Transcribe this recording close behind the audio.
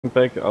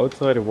Back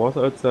outside, it was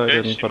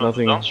outside, but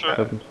nothing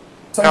happened.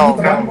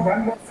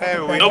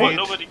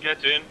 Nobody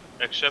get in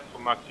except for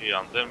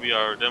Makrian. Then we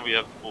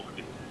have full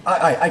fleet.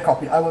 I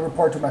copy. I will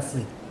report to my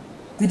fleet.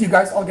 Did you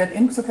guys all get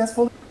in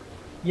successfully?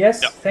 Yes,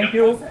 thank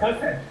you.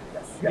 Perfect.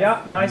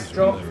 Yeah, nice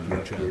job.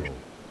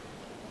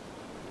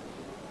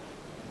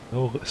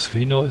 So,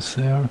 Svino is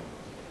there.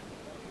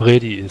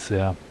 Brady is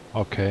there.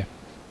 Okay.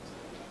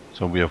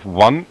 So we have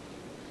one.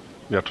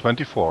 We are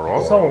 24,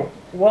 right? So,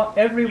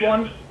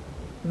 everyone,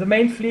 the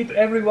main fleet,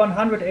 everyone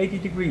 180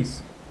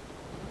 degrees.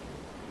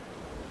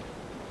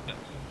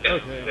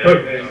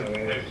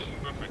 Okay.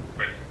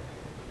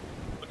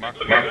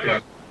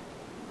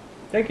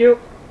 Thank you.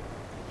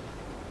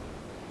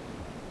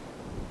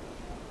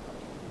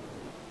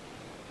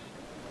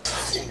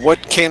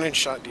 What cannon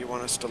shot do you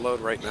want us to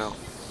load right now?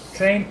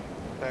 Chain.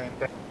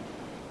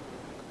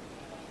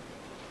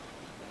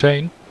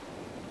 Chain.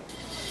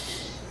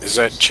 Is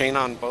that chain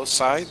on both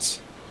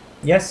sides?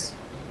 Yes.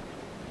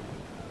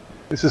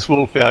 This is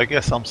Wolfie. I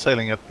guess I'm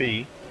sailing at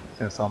B,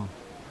 since I'm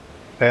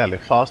fairly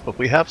fast, but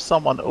we have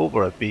someone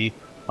over at B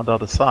on the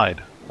other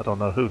side. I don't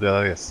know who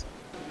that is.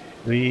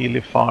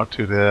 Really far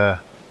to the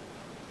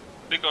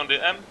Click on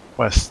the M.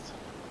 west.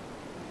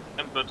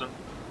 M button.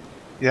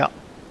 Yeah.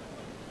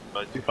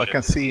 Right, If I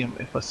can see him,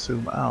 if I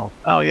zoom out.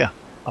 Oh yeah,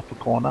 upper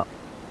corner.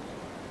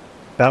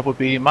 That would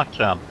be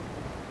Makran.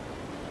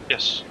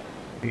 Yes.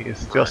 He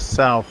is just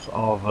south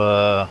of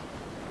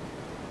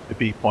the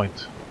B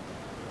point.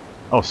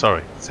 Oh,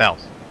 sorry,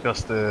 south.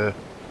 Just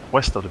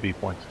west of the B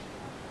point.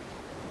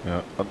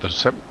 Yeah, but the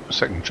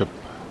second ship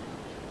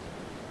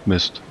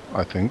missed,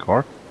 I think,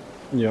 or?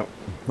 Yeah,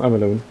 I'm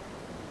alone.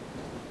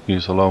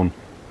 He's alone.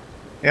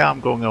 Yeah, I'm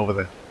going over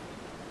there.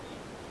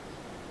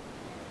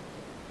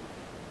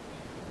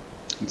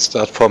 And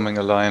start forming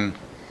a line.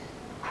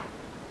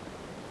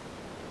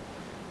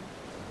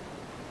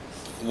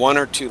 1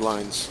 or 2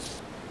 lines?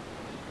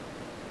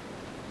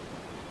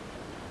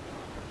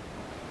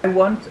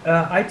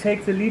 I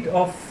take the lead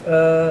of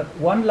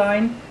one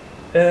line.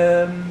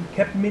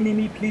 Captain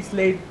Minimi, please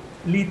lead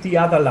the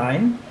other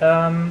line.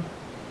 I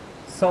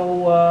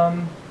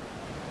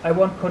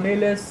want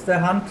Cornelis, the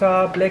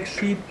Hunter, Black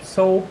Sheep,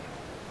 Soap,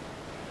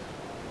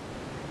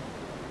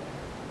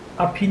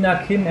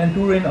 Apina, Kin and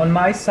Durin on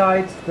my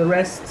side. The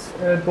rest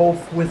go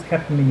with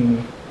Captain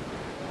Minimi.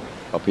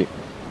 Copy.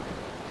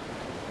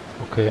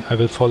 Okay, I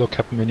will follow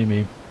Captain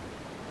Minimi.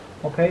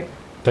 Okay.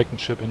 Second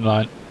ship in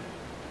line.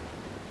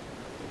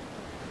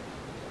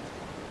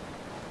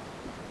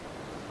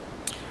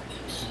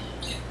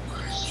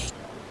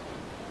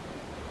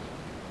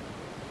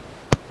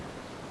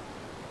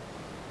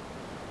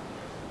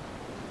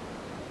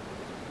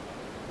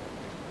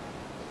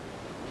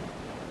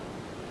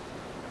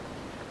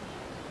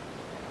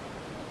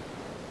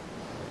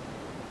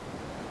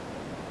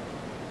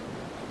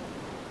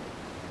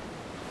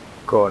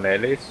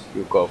 Cornelis,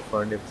 you go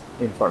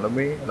in front of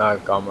me, and I'll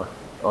come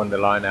on the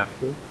line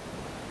after.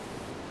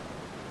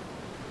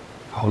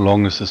 How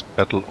long is this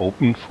battle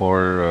open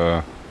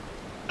for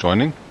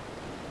joining?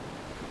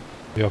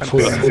 We are full.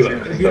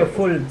 We are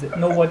full.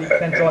 Nobody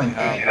can join.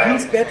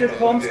 Please, battle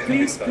comms.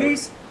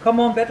 Please. Come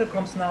on, battle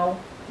comms now.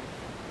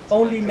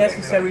 Only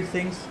necessary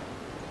things.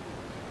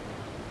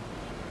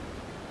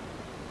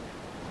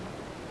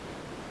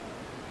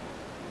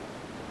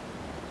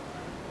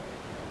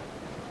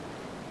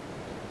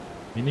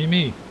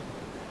 Minimi.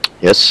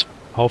 Yes.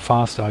 How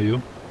fast are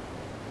you?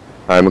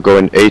 I'm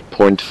going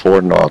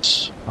 8.4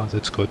 knots. Oh,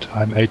 that's good.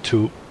 I'm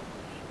 8.2.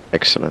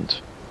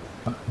 Excellent.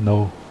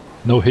 No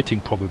hitting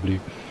probably.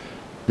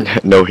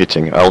 No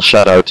hitting. I'll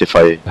shout out if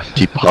I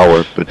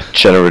depower, but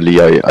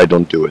generally I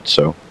don't do it,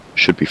 so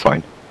should be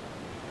fine.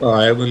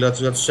 I will that's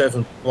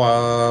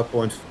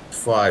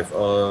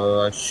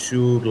 7.5. I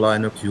should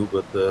line up you,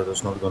 but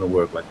that's not gonna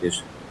work like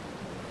this.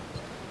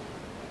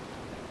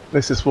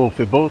 This is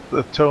Wolfie. Both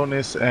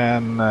Tonis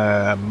and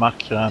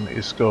Makran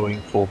is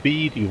going for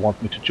B. Do you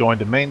want me to join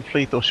the main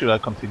fleet, or should I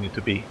continue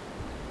to B?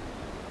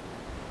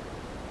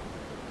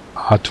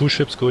 Are 2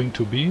 ships going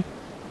to B?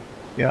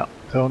 Yeah,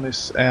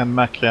 Tonis and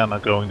Makran are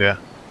going there.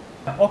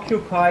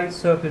 Occupy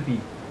Circle B.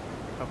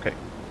 Okay.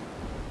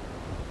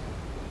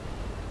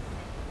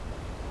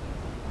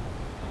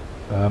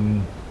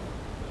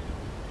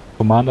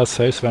 Commander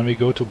says when we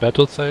go to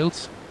battle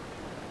sails.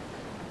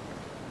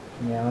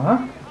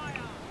 Yeah.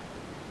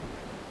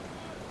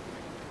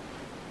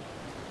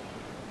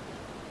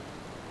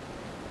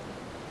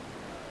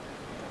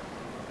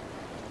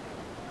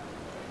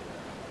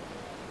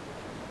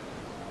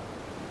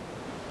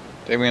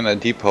 Damien, I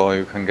depower,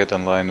 you can get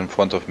in line in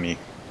front of me.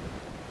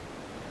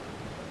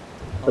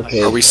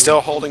 Okay. Are we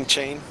still holding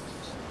chain?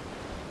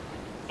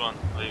 Are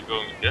you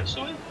going against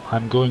it?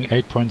 I'm going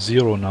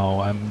 8.0 now.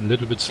 I'm a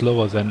little bit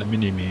slower than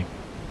Minimi.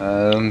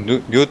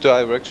 New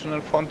direction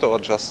in front or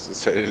just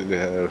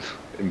sail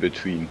in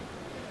between?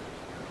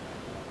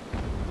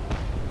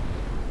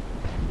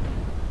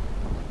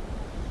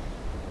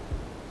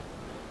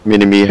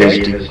 Minimi has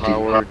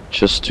depowered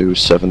just to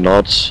 7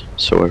 knots,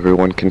 so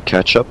everyone can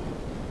catch up.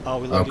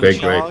 Okay,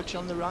 great.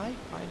 On the right,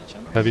 by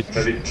Heavy.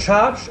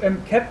 Charge,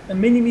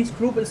 Minime's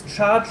group is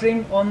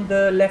charging on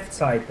the left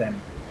side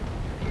then.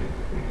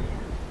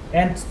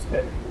 And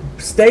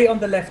stay on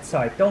the left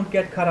side, don't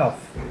get cut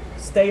off.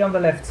 Stay on the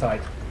left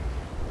side.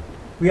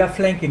 We are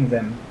flanking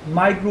them.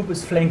 My group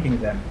is flanking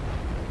them.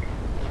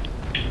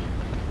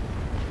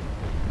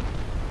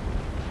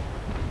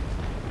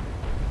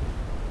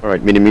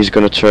 Alright, Minimi's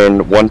gonna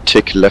turn one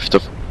tick left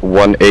of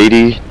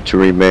 180 to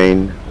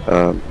remain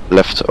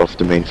left of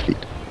the main fleet.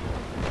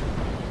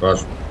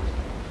 Roger.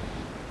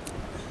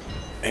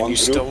 And you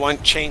still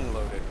want chain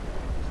loaded.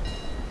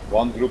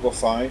 One group of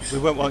 5. We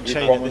won't want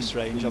chain at this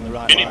range on the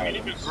right line.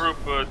 Mini group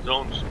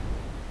don't.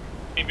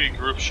 Mini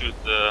group should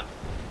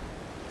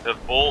have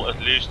ball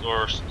at least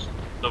or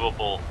double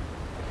ball.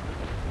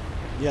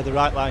 Yeah, the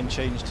right line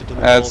changed to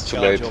double ball,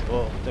 charge or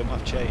ball. Don't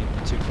have chain,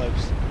 too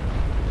close.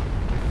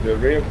 The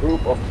rear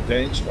group of the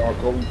Danes are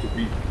going to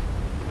be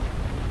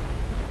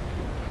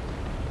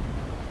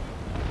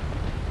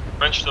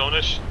French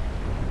Stonish.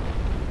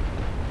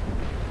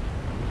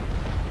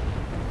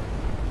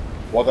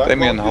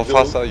 Damien, how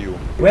fast are you?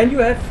 When you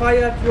have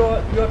fired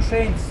your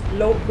chains,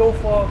 go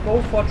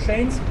for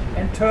chains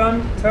and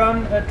turn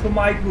to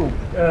my group.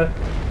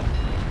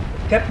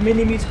 Captain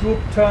Minimi's group,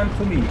 turn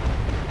to me.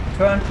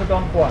 Turn to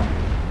Don Juan.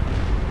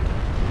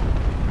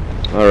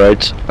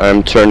 Alright,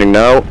 I'm turning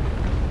now,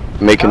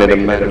 making it a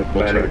manual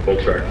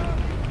turn.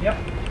 Yep.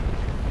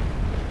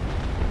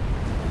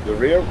 The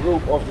rear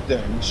group of the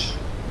Danes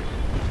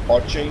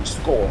are changed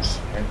course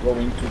and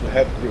going to the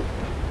head group.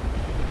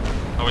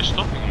 Are we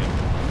stopping you?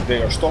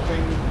 They are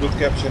stopping with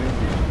capturing B.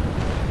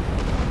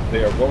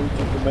 They are going to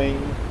the main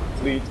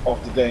fleet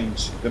of the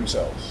Danes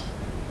themselves.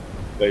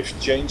 They've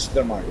changed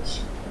their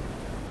minds.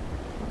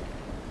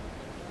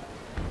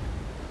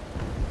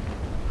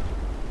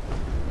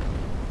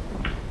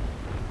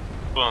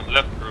 Go on,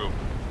 left group.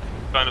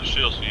 What kind of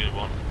sails do you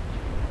want?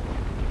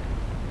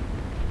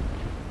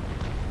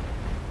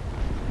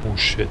 Oh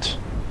shit.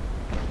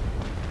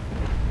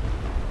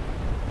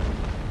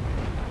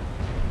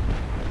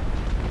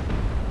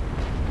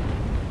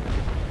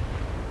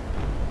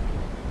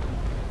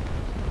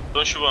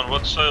 Don't you want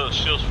what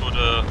sails for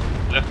the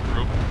left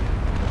group?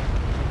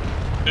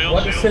 Sails,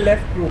 What is the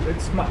left group?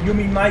 You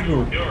mean my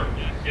group? Yours,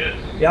 yes.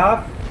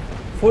 Yeah,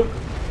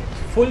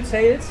 full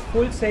sails,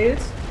 full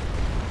sails.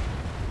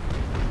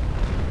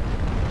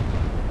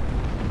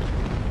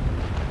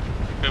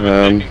 Okay,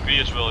 we're taking B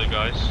as well, you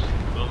guys.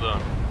 Well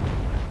done.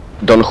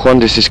 Don Juan,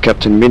 this is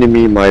Captain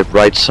Minimi, my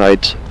right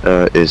side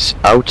is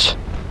out.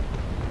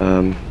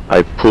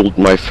 I pulled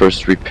my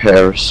first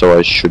repair, so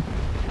I should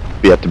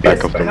be at the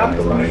back of the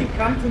line.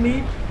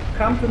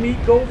 Come to me,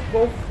 go,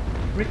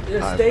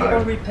 stay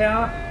on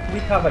repair, we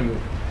cover you.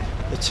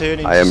 The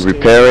turning I am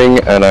repairing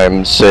and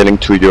I'm sailing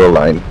to your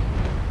line.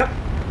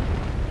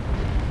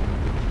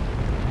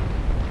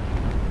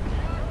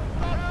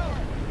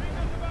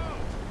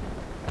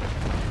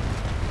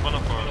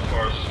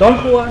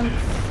 Don Juan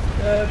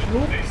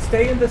group,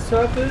 stay in the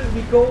circle,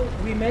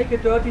 we make a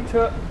dirty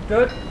turn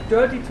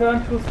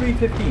to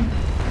 315.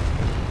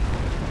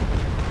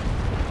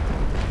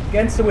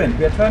 Against the wind,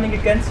 we are turning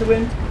against the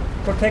wind,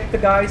 protect the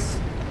guys.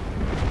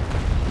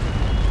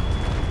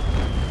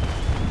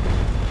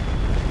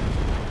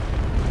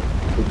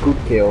 We could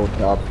kill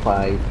top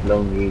 5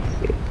 lonely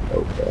 6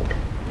 over.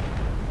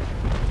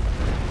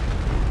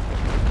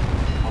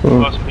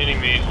 Plus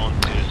Minimi on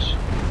his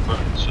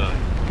right side.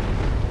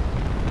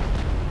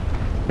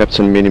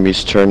 Captain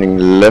Minimi's turning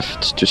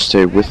left to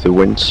stay with the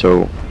wind,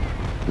 so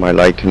my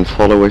line can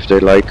follow if they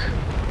like,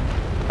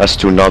 as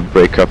to not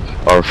break up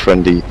our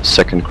friendly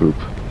second group.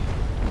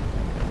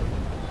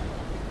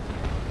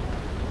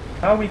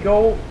 How we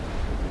go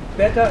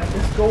better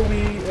is go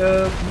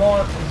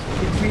more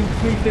between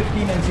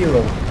 315 and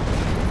 0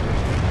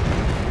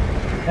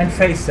 and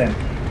face them.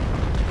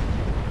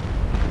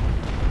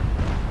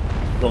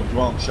 Don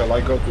Juan, shall I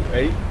go to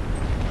A?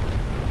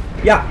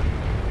 Yeah,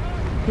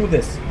 do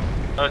this.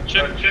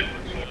 Check,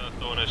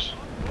 Tonis.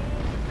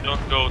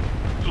 Don't go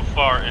too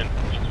far into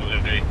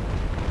A.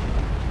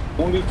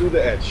 Only to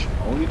the edge.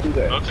 Only to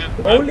the edge. Okay.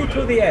 Only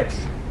to the edge.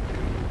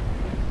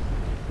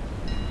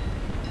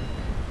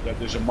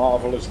 That is a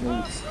marvelous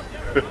move.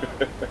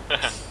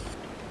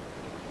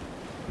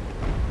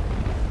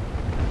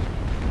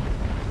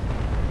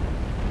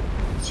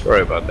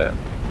 Sorry about that.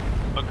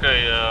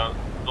 Okay,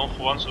 Don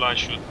Juan's line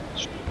should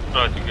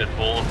try to get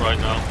ball up right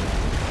now.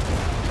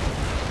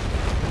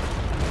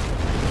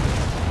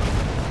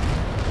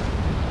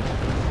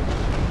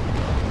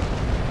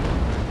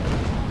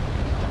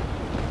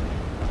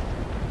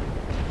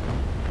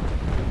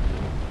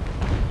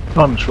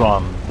 Don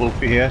Juan,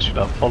 Wolfie here, should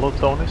I follow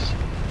Tonis?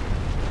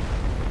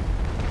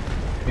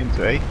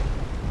 Into A.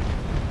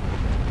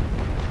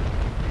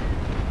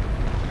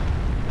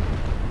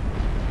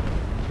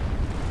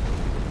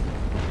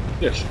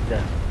 Yes, you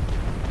can.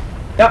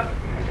 Yeah.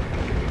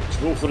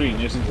 It's Wolverine,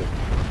 isn't it?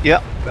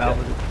 Yeah,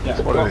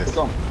 That's what it is.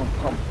 Come.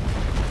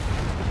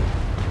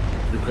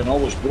 You can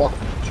always block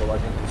me, so I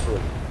can control.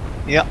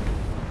 Yeah.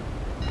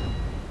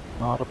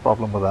 Not a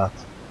problem with that.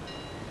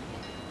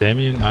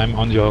 Damien, I'm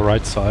on your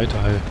right side,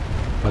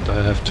 but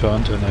I have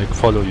turned and I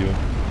follow you.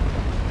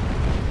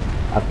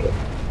 Okay.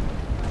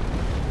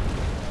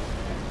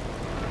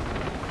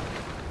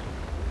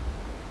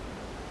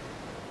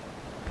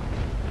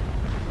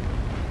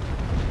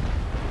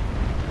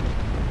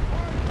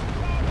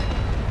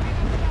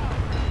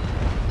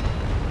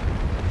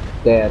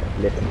 Dead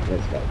little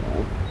place right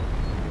now.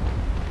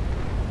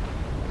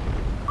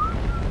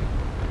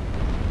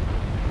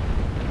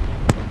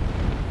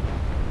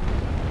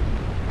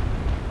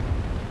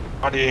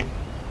 Adi,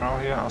 oh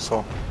here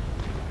also.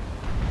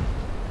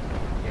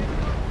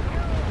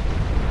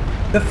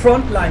 The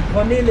front line,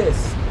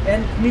 Cornelis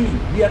and me,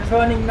 we are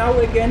turning now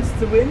against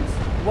the wind,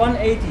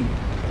 180.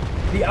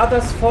 The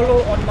others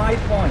follow on my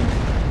point.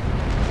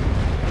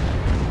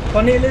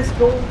 Cornelis,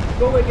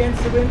 go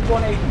against the wind,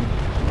 180.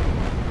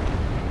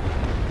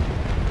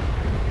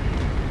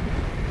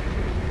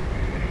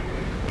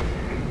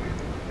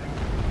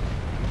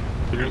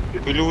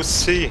 We lose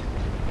C.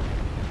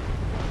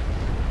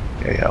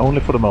 Yeah, only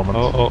for the moment.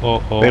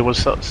 Oh. They will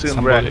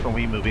soon react when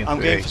we move into I'm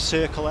A. going for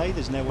circle A,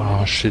 there's no one.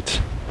 Oh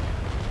shit.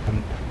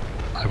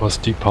 I was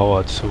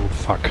depowered, so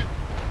fuck.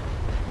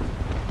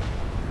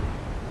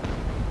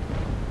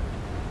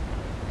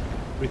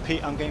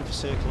 Repeat, I'm going for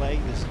circle A,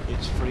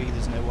 it's free,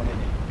 there's no one in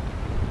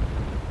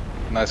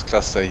it. Nice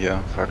cluster here,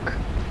 fuck.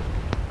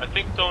 I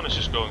think Tonus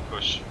is going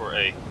for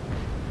A.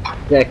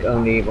 Jack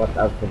only was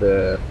out for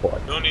the port.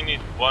 You only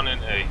need one in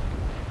A.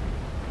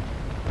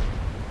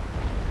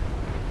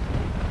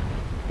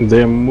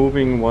 They're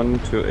moving one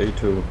to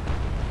A2.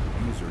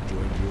 User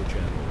joined your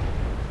channel.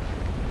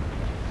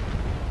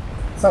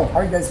 So, how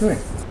are you guys doing?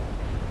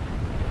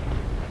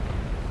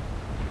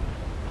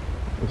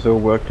 So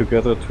work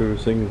together to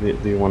sing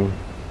the one.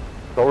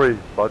 Sorry,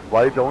 but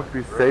why don't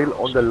we sail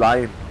on the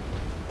line?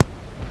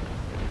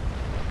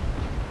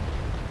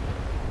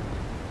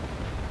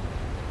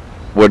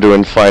 We're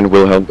doing fine,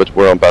 Wilhelm, but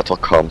we're on battle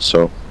comm,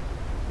 so...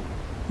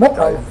 No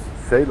problem.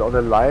 Sail on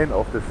the line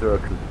of the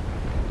circle.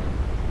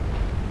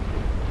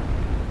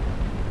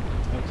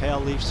 Okay, I'll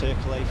leave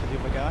circle A for the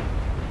other guy.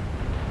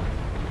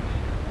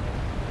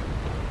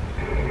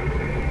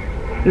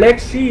 Black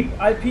Sheep,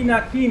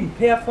 Alpina Keen,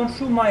 Per von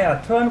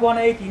Schumacher, turn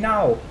 180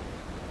 now.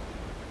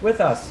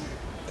 With us.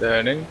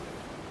 Turning.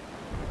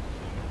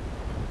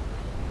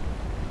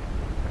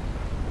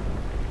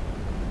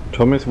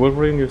 Thomas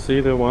Wolverine, you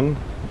see the one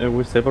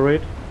we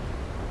separate?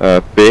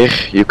 Big,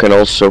 you can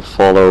also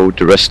follow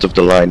the rest of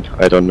the line.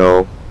 I don't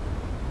know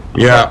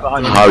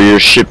how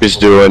your ship is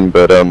doing,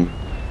 but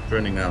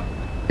Turning now.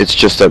 it's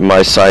just that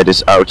my side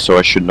is out, so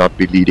I should not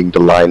be leading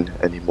the line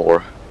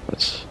anymore.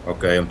 That's...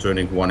 Okay, I'm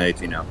turning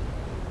 180 now.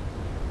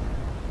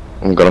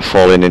 I'm gonna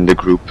fall in the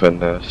group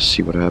and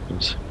see what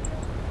happens.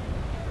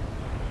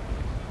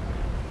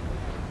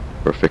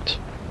 Perfect.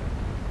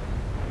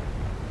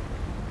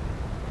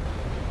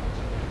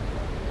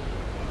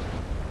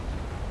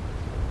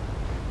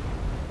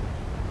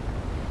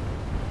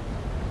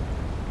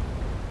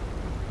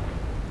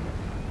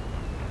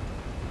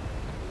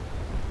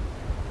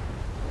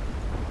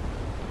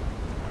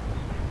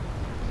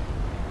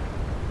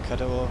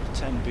 Cador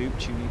 10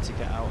 boot, you need to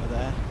get out of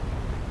there.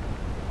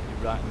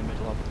 You're right in the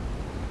middle of it.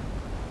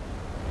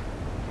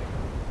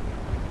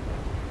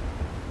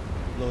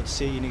 Lord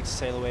C, you need to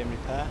sail away and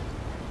repair.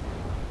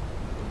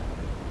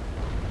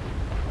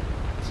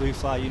 Blue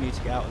Fly, you need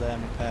to get out of there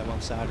and repair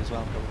one side as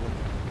well, probably.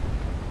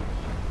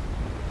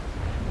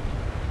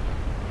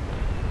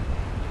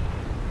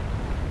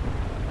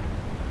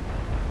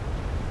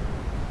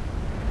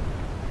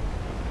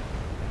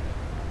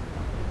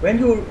 When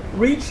you're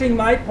reaching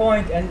my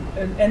point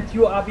and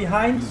you are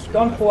behind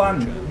Don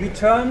Juan, we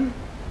turn,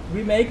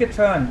 we make a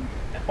turn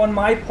on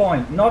my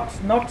point, not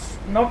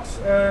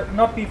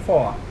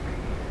before.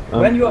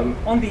 When you're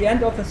on the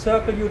end of the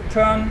circle, you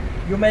turn,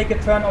 you make a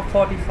turn of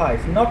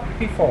 45, not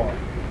before.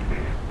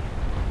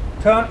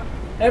 Turn,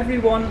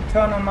 everyone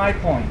turn on my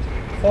point,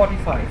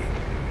 45.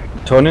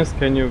 Tonis,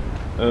 can you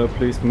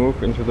please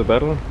move into the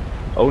battle?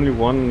 Only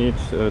one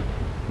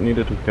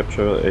needed to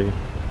capture A.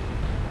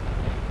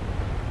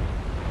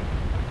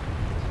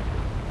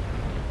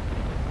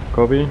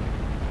 Copy.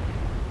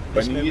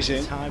 When he's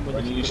in, I go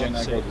to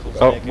the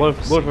Oh, battle.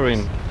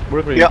 Wolverine,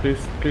 Yeah.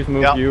 please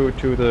move you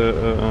to the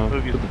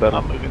battle.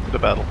 I'm moving to the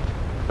battle.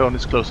 Tone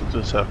is closer to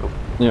the circle.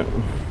 Yeah.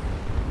 You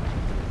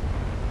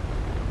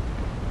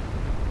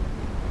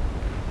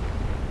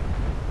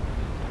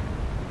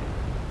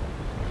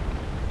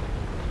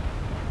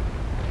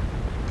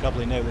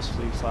probably know this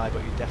Blue Fly,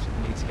 but you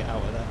definitely need to get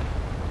out of there.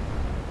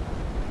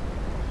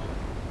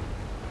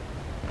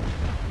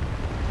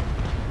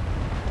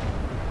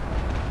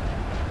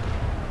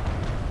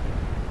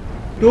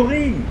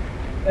 Doreen,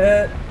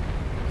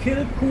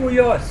 kill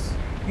Curios,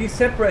 be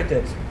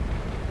separated.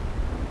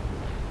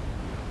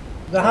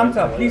 The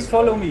hunter, please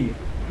follow me.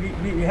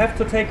 We have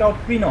to take out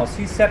Quinos,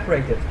 he's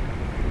separated.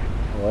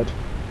 What?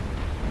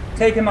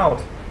 Take him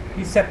out,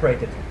 he's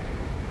separated.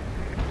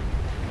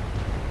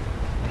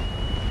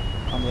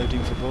 I'm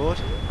loading for board.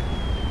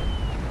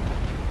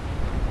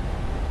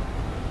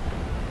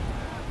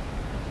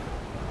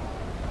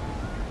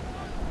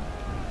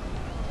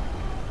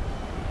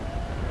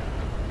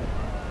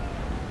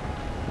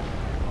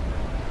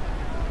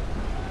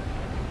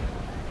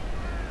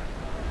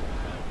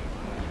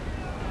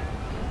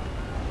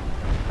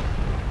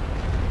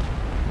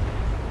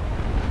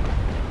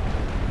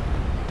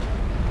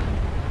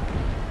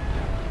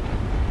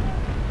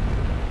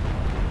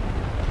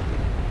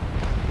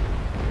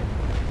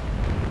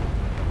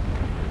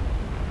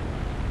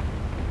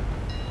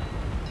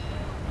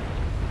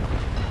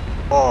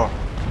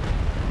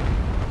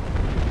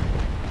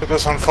 Ship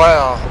is on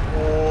fire.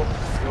 Oh,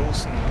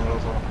 Flosen oder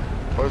so.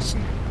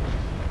 Bolzen.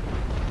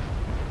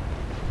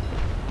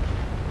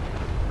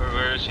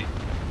 Where is he?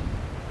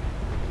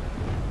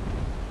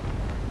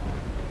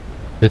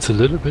 It's a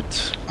little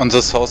bit On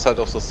the south side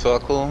of the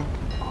circle.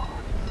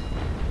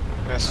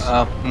 Yes.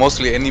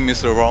 Mostly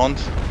enemies around.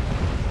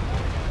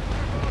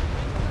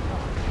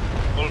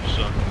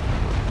 Also.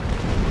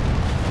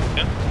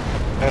 Yeah?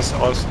 Yes,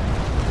 also.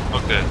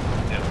 Okay,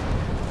 yeah.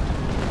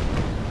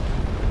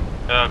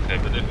 Yeah, okay,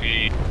 but if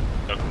he...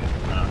 Okay,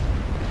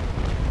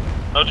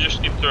 I'll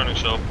just keep turning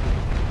so.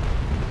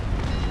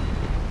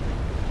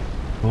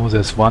 Oh,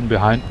 there's one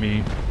behind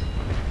me.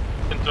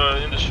 In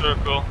the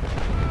circle.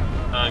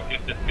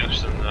 Give that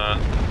Gibson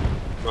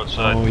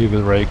broadside. Oh, he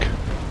will rake.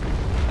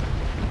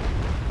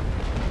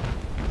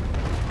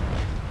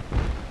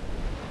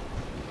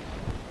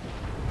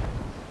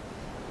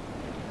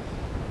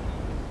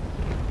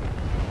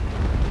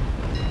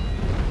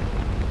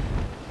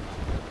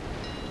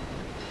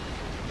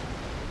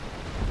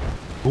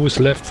 Who is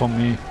left from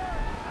me?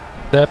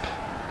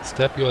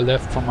 Step, you are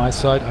left from my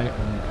side.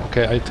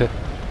 Okay, I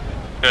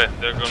Okay,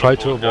 they're gonna try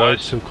to pull, avoid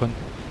guys. to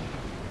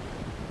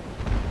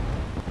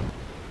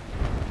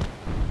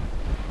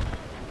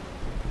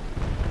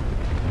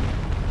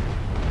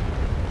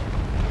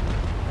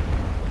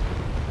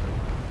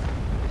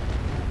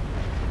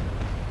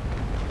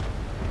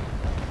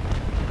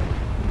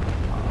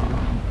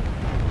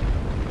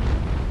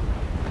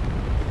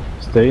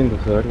Stay in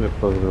the circle if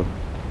possible.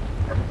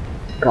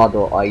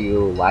 Cardo, are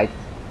you right?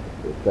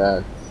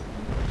 The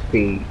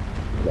speed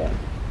there.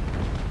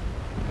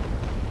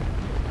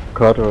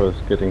 Carter is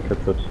getting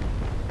captured.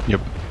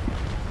 Yep.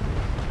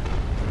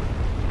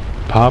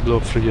 Pablo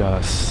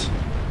Frias.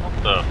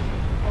 What the?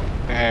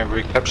 Yeah,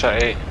 we capture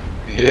A.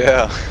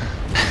 Yeah.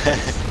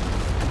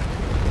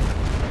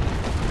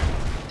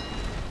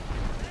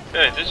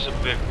 Hey, this is a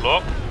big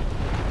block.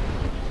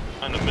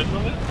 In the middle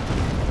of it?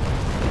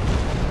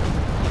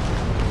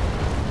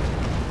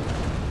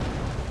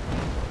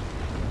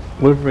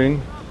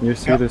 Wolverine, you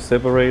see the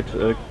separate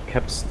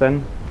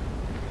capstan?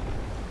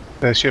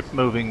 The ship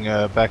moving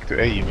back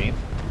to A, you mean?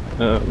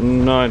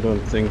 No, I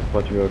don't think,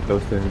 but you are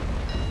close to him.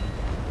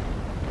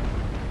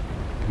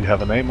 You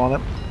have a name on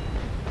it?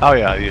 Oh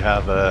yeah, you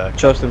have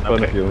Just in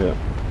front of you, yeah.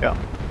 Yeah.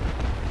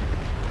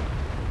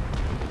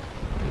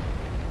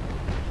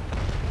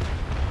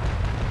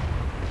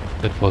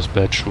 That was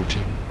bad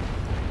shooting.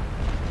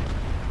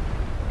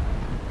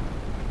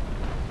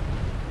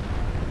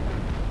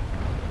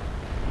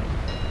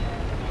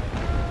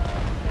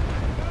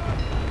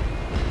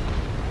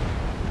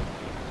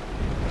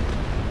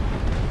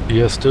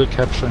 We are still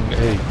capturing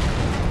A.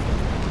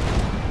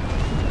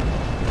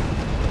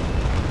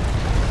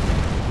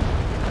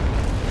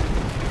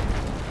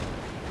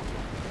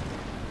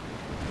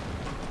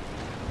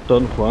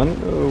 Don Juan,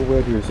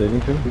 where do you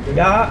sailing to?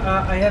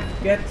 Yeah, I have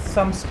get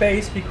some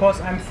space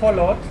because I'm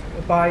followed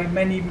by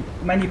many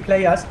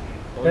players.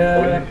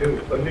 Only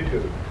two.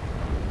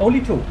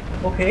 Only two.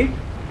 Okay.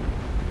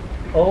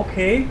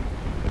 Okay.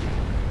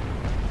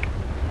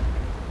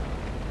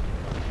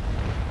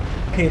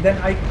 Okay, then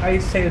I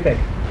sail back.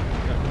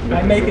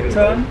 I make a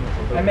turn.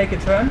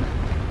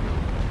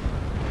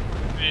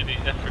 Really,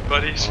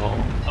 everybody's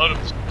out of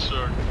the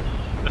circle.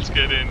 Let's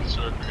get in the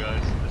circle,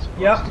 guys.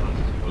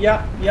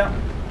 Yeah.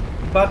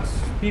 But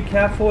be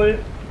careful.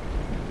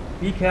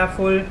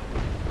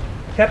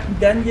 Captain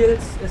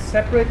Daniels is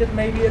separated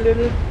maybe a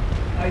little,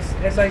 as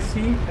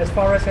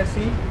far as I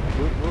see.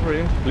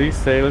 Wolverine, please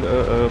sail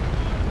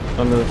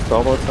on the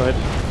starboard side,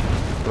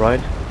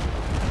 right,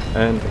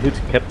 and hit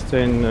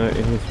Captain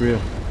in his rear.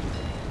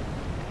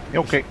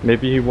 Okay.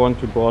 Maybe he want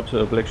to board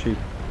a Black Sheep.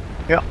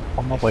 Yeah,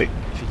 on my way.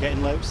 If you're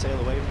getting low, sail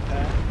away,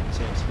 repair.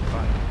 Seems to be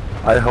fine.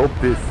 I hope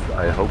this.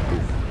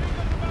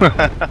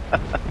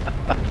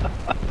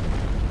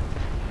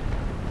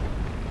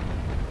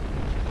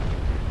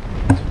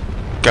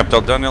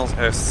 Captain Daniel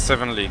has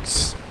 7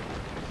 leaks.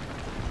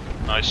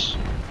 Nice.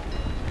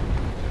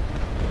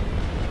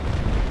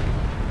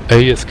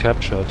 A is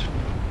captured.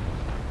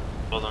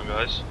 Well done,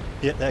 guys.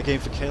 Yeah, they're going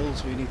for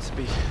kills. We need to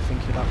be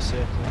thinking about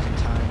circles and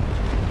time.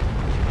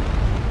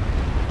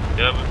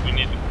 Yeah, but we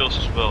need the kills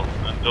as well,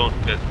 and don't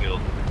get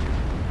killed.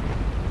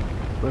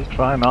 We'll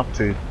try not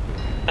to.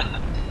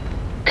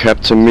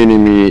 Captain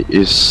Minimi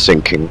is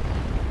sinking,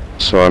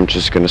 so I'm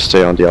just gonna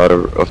stay on the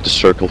outer of the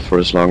circle for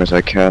as long as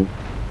I can.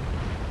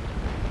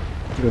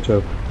 Good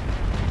job.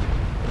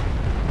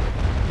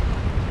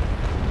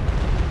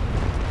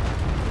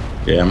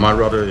 Yeah, my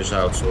rudder is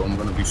out, so I'm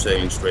gonna be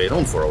sailing straight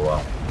on for a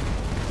while.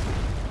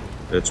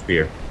 That's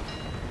Spear.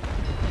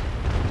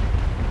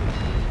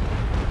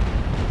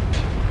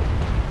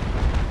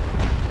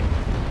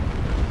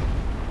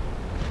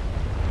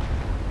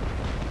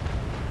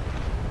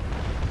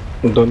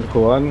 Don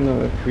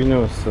Juan,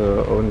 Quinos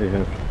only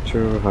have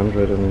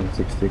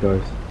 260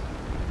 guys.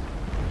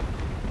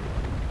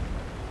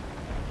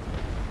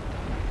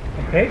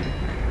 Okay.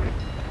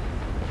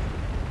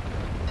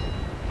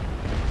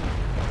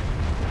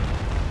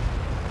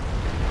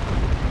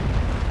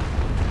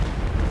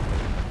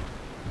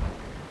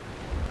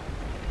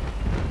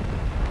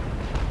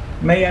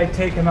 May I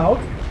take him out?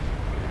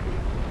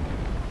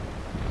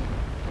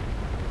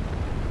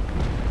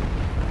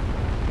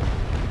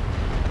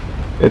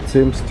 It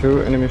seems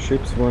 2 enemy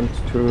ships want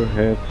to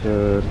head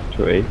to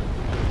A.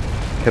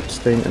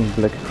 Capstan and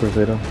Black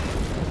Crusader.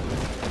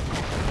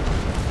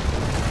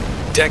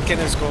 Deccan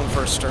is going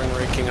for a stern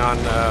raking on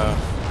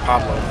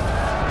Pablo.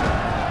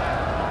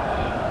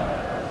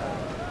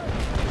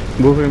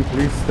 Move in,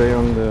 please stay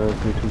on the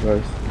B2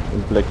 guys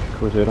in Black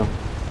Crusader.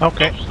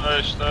 Okay.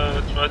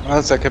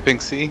 Try capping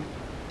C.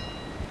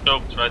 to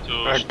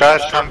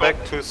guys, come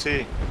back to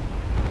C.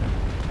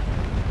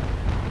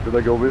 Should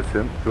I go with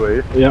him to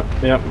A? Ja,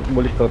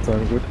 wollte ich gerade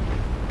sagen, gut.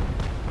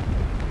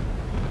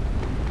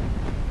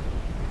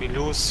 We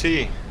lose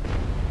C.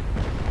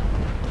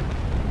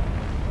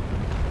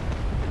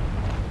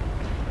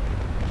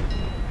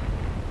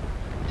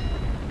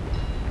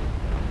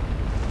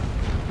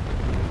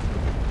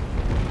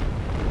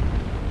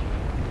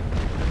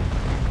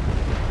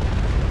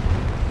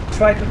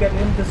 Try to get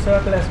in the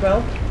circle as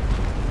well.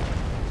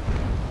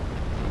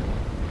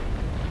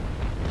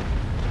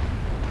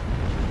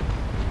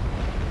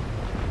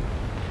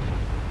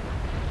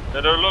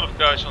 There are a lot of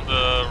guys on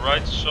the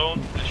right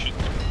zone. They should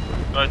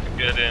try to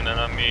get in, and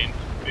I mean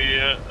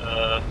Beer,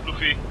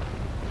 Fluffy,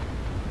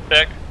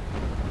 Tech,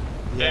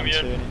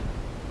 Damien,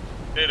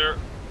 Peter,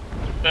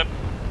 Step.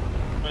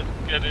 Try to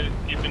get in,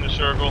 keep in the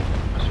circle.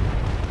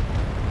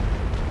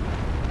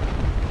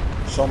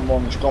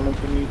 Someone is coming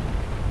to me.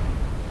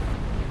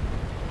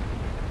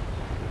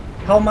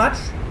 How much?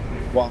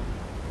 1.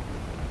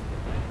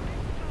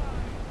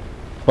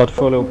 But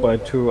followed by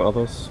 2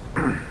 others.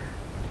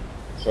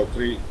 So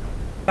 3.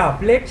 Ah,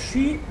 Black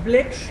Sheep.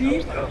 Black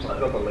Sheep.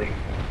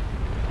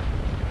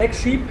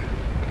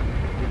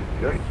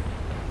 Yes.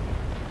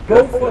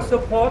 Go for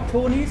support,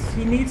 Tony's.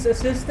 He needs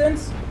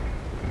assistance.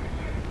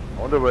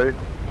 On the way.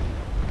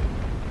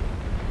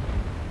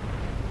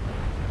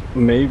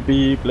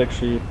 Maybe Black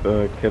Sheep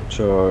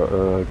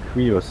capture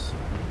Quios.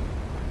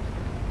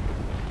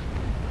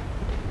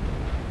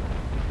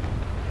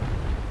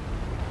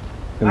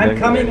 I'm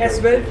coming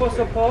as well for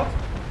support.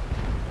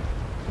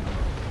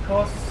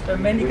 Because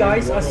many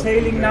guys are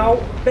sailing now.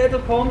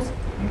 Battle comms.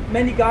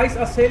 Many guys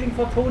are sailing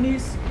for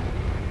Tony's.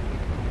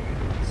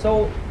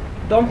 So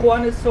Don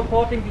Juan is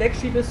supporting, Black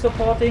Sheep is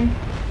supporting.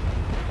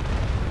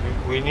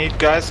 We need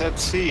guys at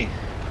C.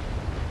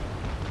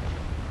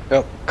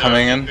 Yep,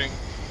 coming in.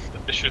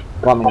 They should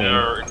Coming in.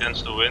 they're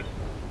against the wind.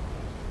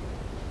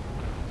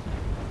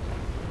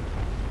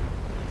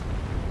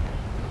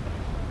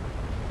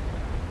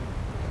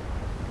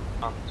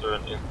 Can't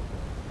turn in.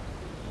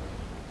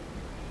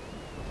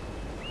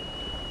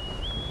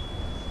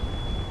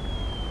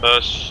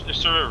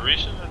 Is there a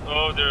reason?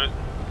 Oh,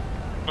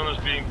 one is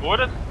being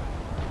boarded?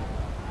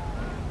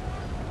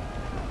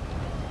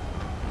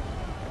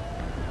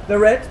 The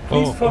red,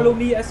 please follow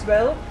me as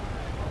well.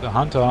 The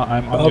hunter,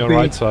 I'm on your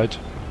right side.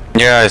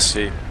 Yeah, I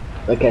see.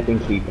 The Captain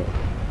Keeper.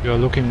 You're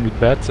looking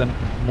bad and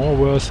more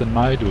worse than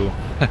I do.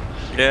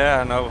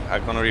 Yeah, I know.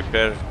 I'm gonna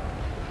repair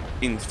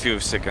in few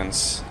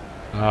seconds.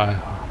 Oh, I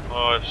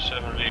have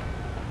 7 lead.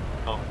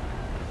 Oh.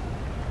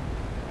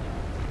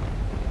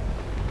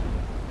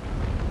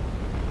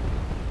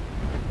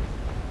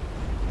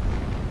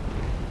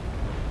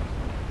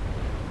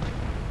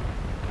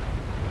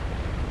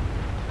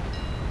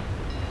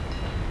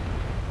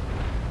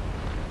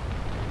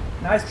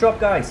 Nice job,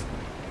 guys.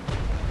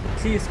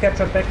 C is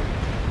captured back.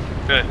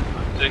 Okay,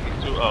 I'm taking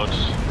 2 outs.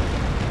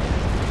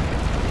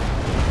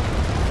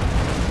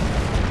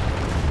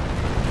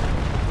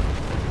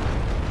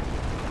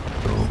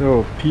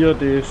 So, Pier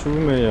de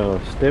Schumacher,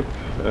 Step,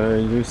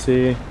 you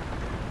see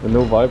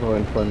no Viper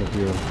in front of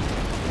you.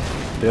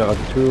 There are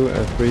 2,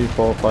 3,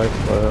 4,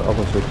 5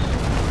 other ships.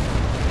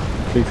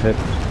 Please head.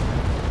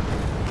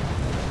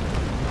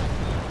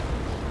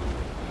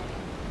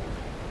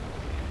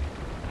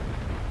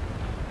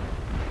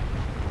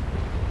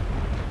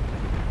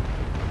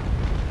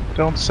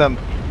 Don't send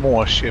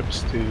more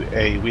ships to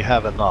A, we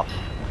have enough.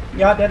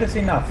 Yeah, that is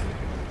enough.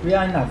 We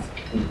are enough.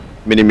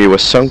 Minimi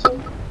was sunk.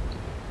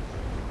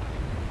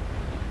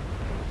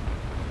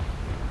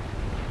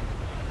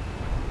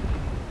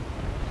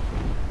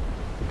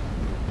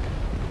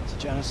 So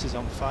Janus is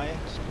on fire,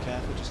 just be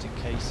careful just in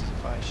case he's a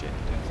fire ship.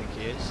 I don't think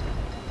he is.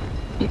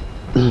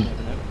 You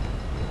never know.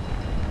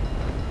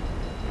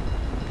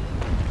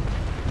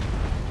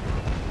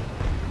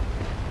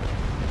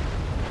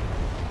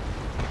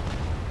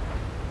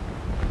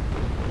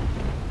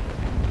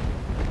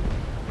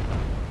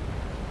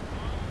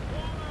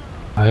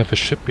 I have a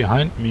ship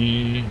behind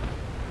me.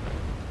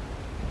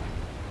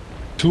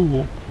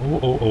 2.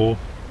 Oh.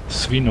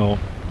 Svino.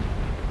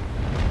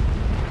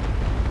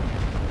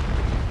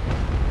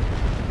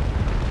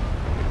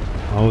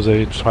 Oh,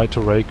 they try to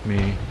rake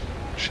me.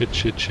 Shit.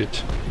 Kill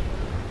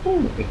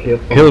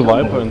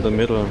Viper in the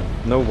middle.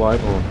 No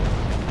Viper.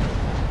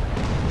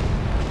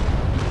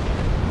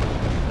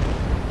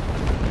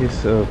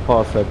 He's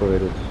far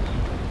separated.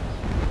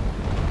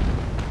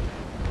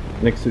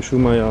 Next to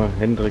Schumacher,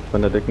 Hendrik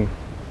van der Decken.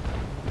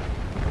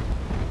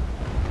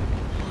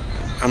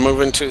 I'm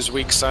moving to his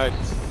weak side.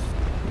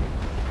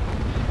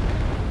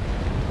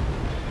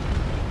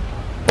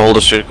 All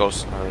the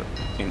circles are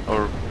in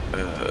our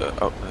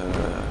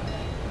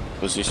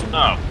position.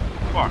 Oh,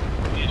 fuck.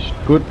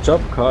 Good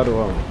job,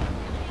 Cardor.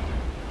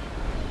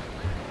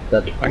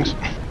 Thanks.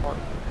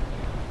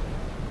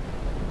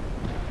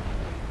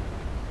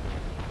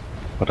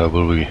 But I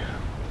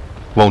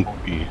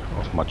won't be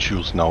of much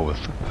use now with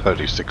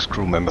 36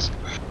 crew members.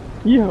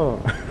 Yeah.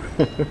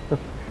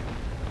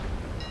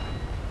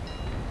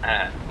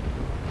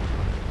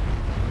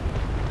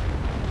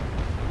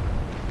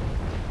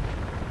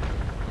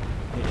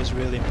 It is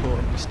really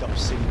important we stop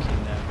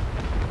sinking now.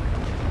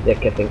 Yeah,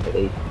 Captain for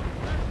 8.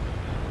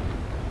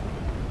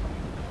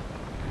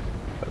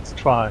 Let's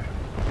try.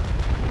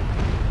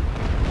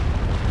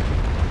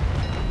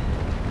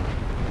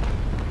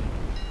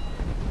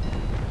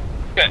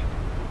 Okay.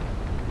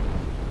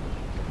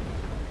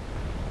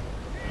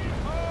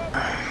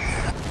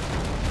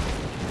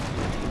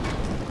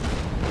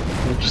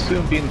 We'll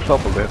soon be in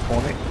trouble there,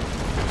 Tony.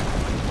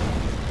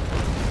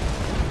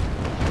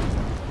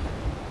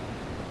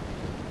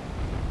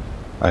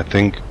 I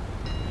think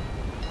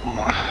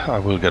I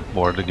will get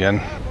bored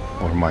again,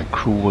 or my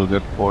crew will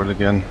get bored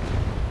again.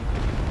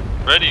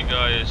 Ready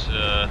guy is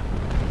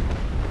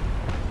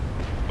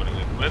putting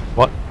equip.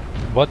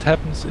 What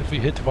happens if we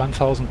hit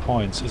 1000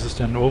 points? Is it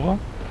then over?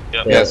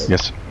 Yeah. Yes.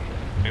 Yes.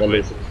 We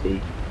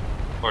win.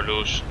 Or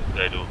lose,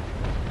 they do.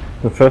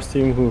 The first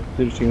team who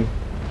reaching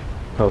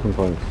 1000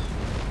 points.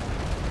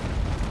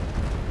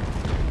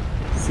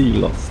 Sea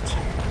lost.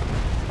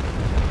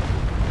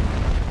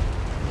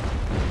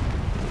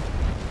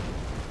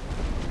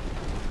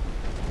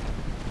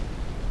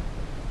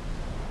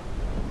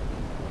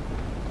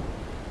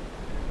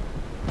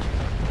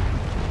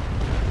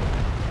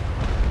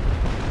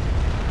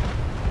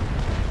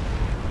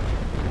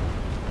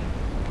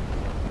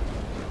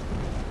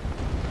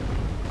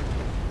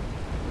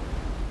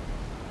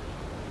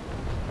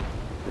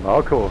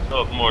 Marco,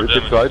 more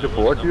did you try to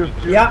board you?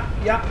 Yeah,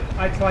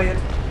 I try it.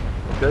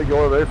 Okay,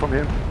 go away from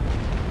him.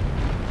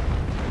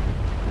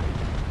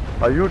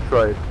 Are you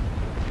tried?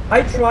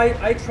 I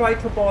try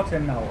to board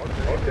him now.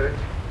 Okay.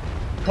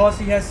 Because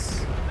he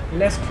has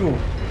less crew.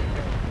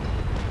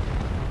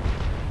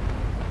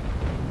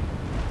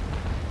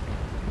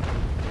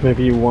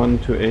 Maybe 1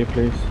 to A,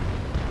 please.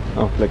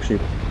 Oh, Black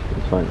Sheep.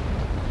 It's fine.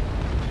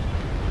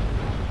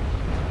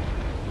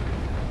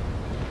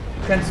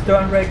 You can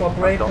stern break or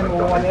break him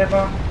or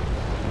whatever.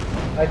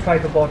 I try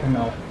to board him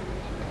now.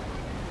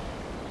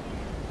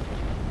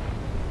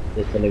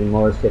 They're sending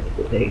more ships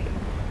to 8.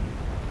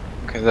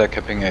 Okay, they're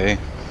capping A.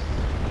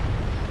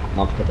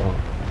 Knocked it off.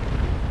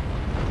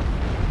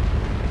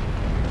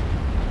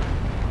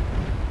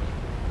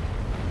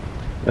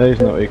 A is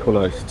now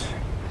equalized.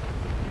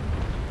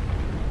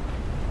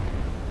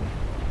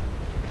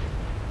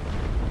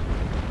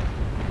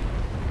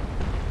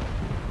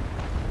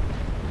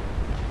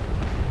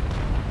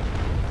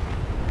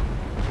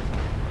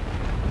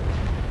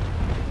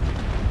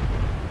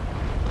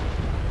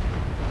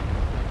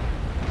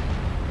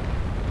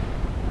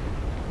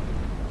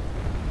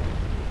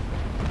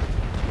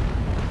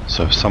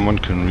 So if someone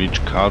can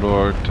reach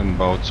Cardor at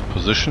Tenbout's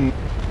position,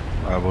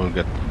 I will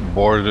get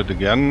boarded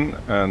again,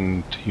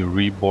 and he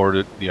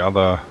reboarded the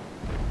other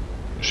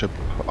ship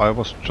I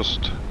was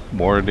just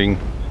boarding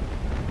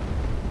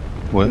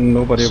with.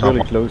 Nobody someone.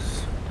 really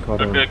close.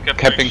 Cardor. Okay,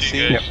 Capping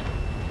C. Yep.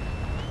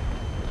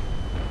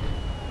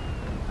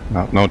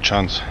 No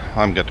chance.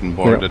 I'm getting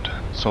boarded.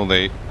 So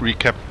they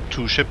recapped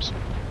 2 ships.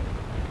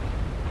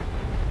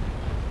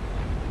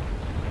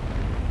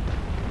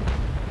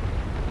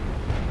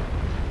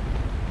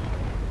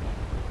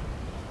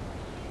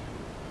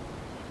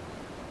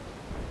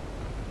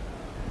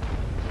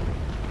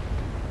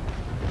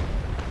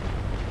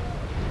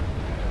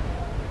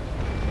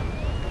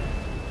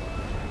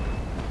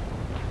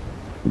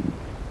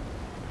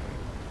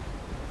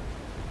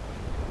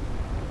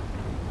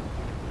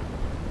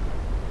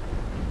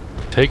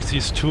 Take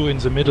these 2 in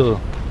the middle.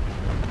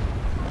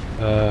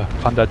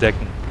 Van der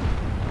Decken.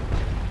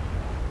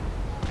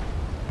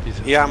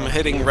 Yeah, I'm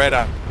hitting red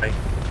eye.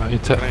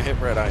 Can I hit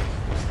red eye?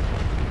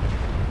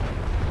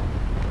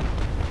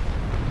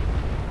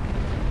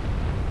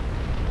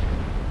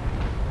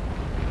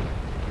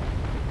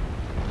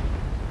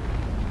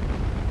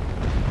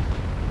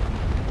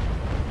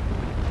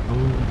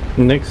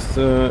 Next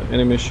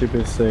enemy ship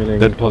is sailing.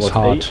 That was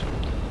hard. 8.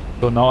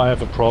 So now I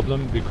have a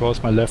problem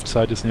because my left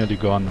side is nearly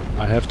gone.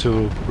 I have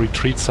to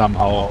retreat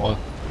somehow. Or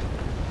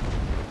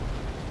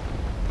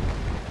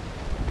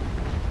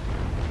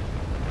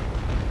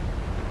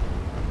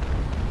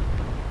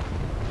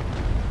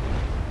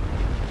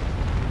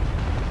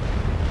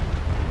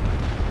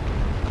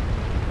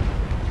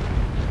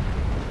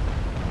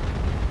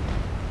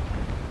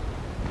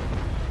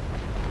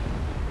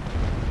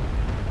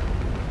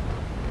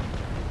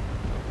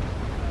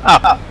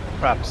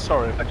Crap,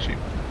 sorry, actually.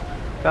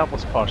 That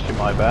was partially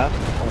my bad.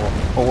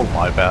 Or all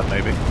my bad,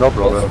 maybe. No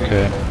problem.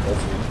 okay.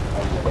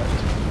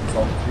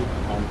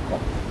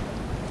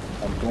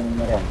 I'm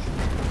coming around you.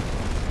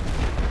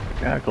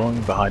 Yeah,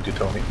 going behind you,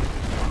 Tony.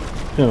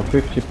 Yeah,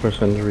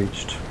 50%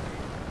 reached.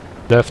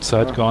 Left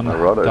side gone, my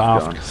rudder the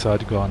is aft gone.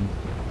 side gone.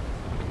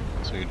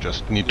 So you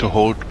just need to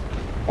hold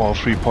all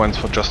 3 points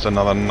for just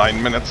another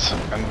 9 minutes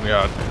and we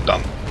are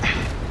done.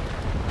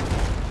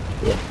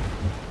 Yeah.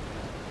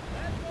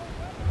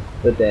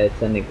 But they're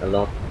sending a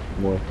lot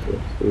more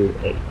ships to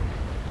A.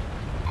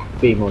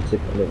 3 more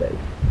ships on the way.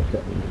 What's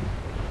that mean?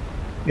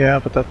 Yeah,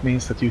 but that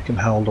means that you can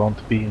hold on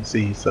to B and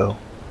C, so...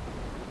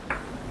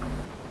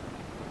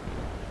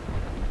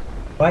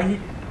 Why he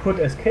could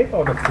escape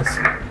out of this?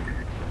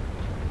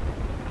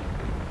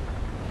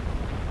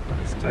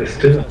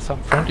 There are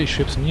some friendly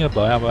ships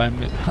nearby, but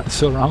I'm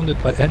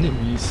surrounded by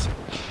enemies.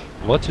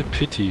 What a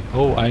pity.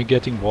 Oh, I'm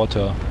getting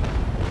water.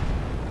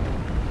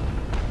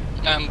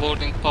 I'm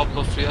boarding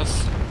Pablo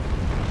Frias.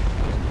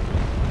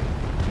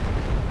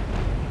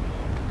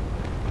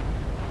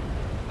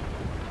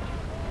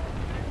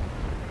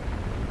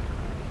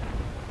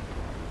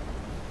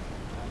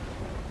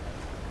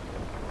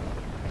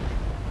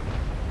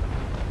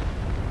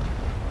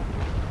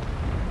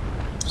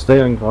 Stay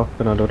on Graf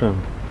Bernadotte.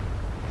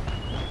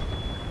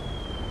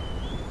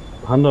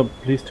 Hunter,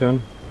 please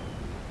turn.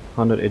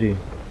 180.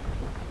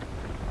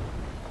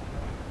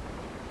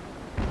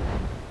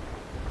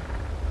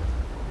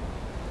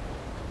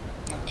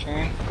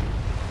 Okay.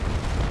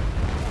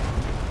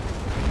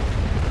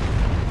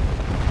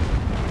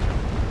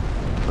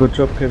 Good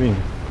job, Kevin.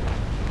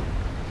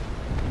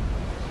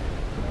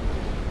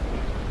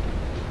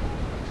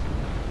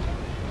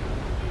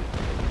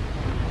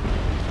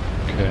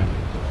 Okay.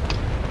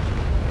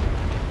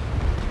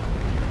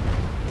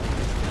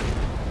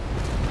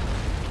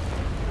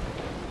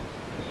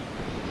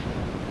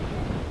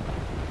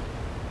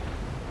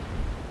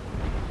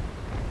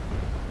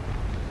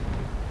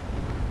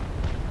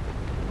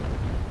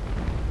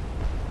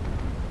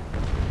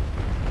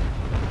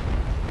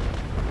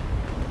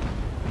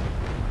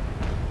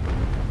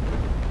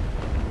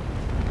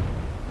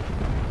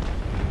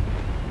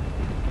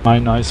 My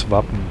nice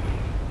weapon.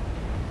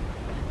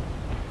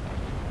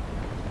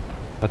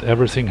 But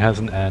everything has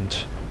an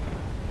end.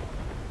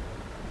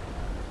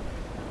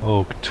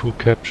 Oh, 2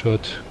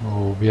 captured.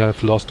 Oh, we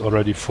have lost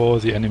already 4,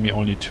 the enemy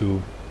only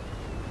 2.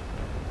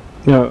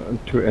 Yeah,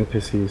 2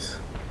 NPCs.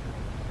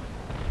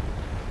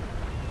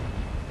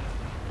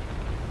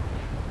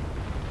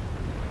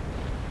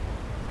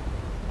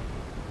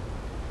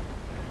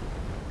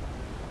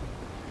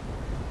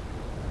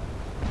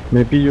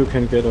 Maybe you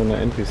can get on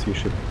an NPC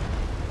ship.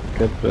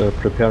 Get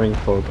preparing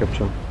for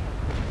capture.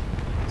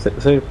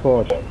 Sail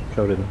forward,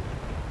 Sheridan.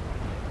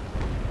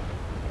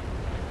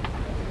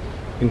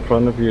 In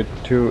front of you,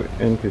 2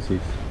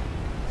 NPCs.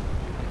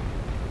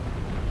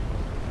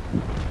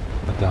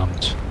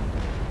 Verdammt.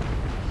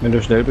 Wenn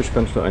du schnell bist,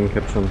 kannst du einen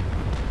capturen.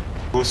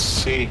 Bus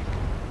C.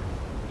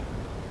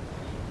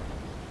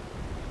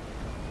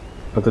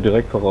 Also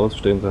direkt voraus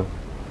stehen sie.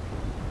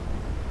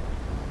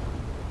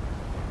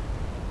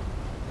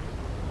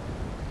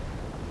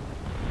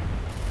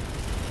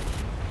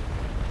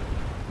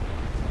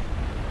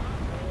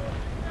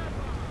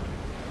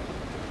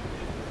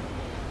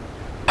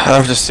 I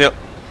have to sail.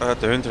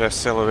 The hunter has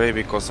sailed away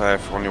because I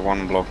have only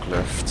 1 block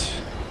left.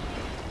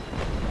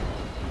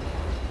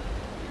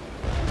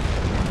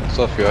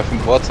 So, if you have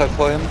a broadside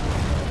for him?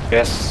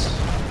 Yes.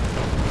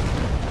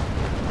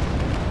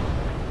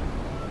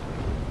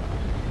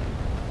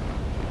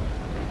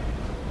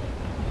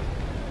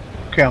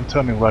 Okay, I'm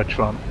turning right,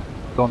 Sean.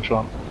 Go on,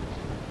 Sean.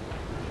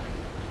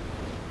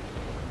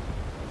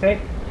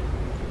 Okay.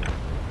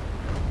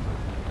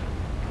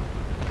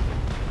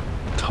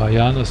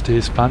 Trajanus de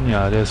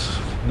España, there's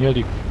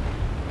nearly...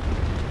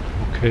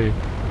 Okay.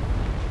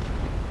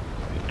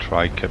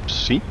 Try cap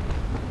C.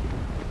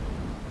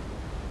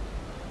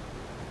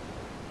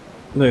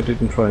 They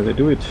didn't try, they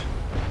do it.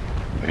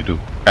 They do.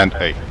 And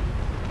A.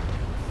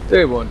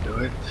 They won't do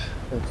it.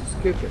 Let's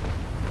just kick it.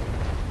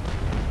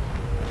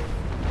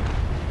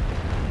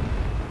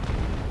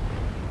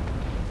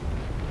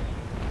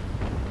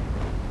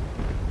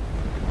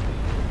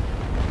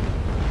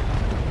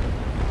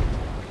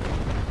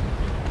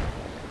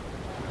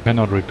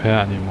 Cannot repair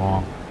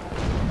anymore.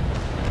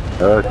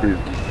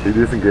 He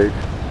disengaged.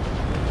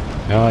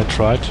 Yeah, I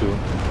tried to.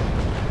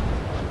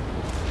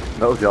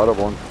 No, the other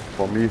one,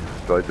 for me,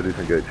 tried to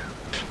disengage.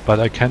 But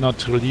I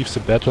cannot leave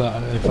the battle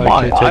if Oh I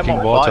my, keep taking I'm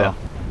on water. fire.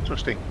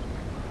 Interesting.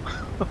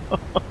 So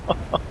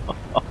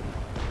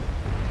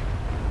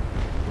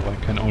I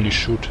can only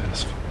shoot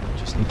as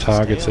the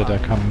targets that are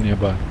coming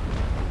nearby.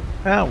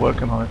 Yeah,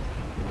 working on it.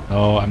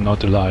 No, I'm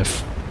not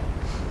alive.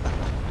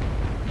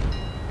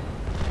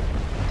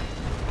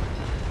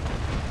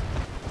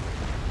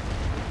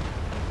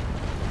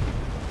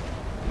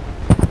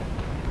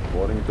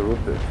 Warning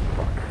interrupted.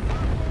 Fuck.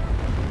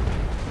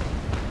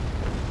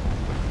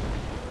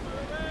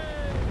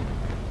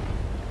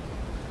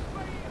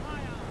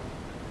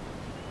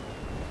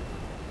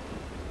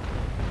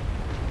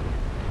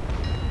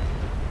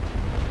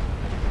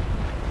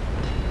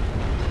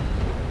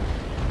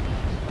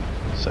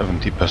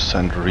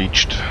 %70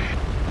 reached.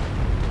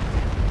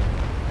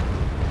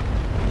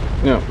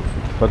 Yeah,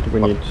 but we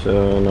need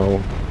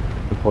now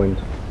a point.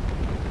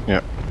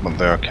 Yeah, but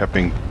they are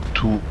capping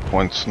 2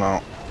 points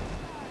now.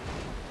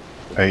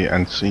 A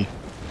and C.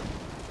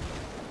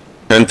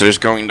 Enter is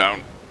going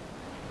down.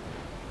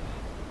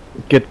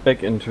 Get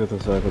back into the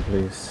circle,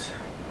 please.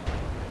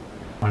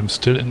 I'm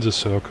still in the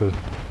circle.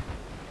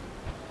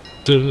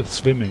 Still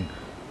swimming.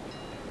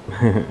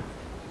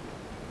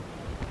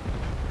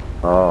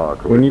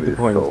 We need the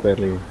points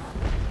badly.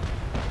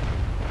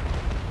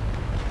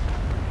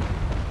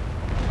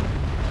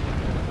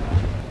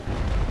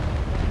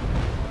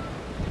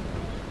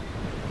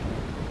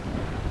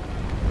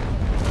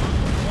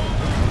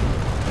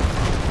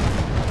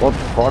 What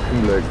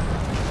fucking legs?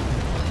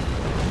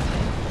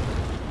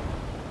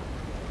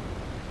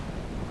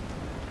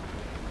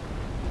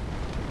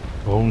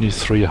 Only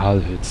 3 hull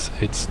hits.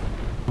 It's...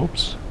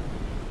 Oops.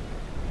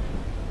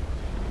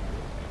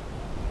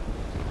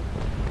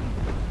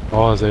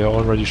 Oh, they are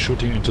already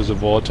shooting into the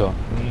water.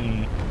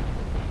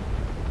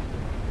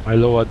 My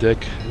lower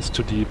deck is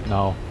too deep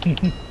now.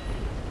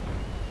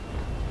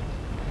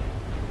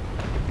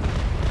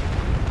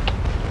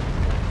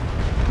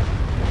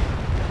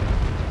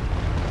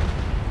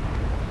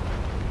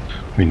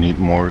 We need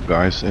more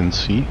guys in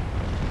C.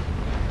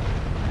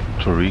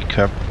 To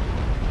recap.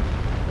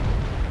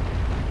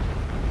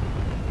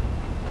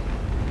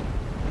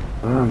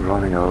 I'm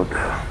running out.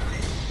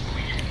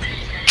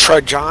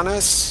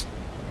 Trijanus,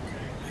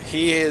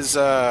 he is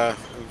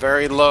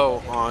very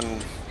low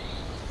on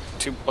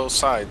both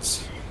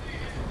sides.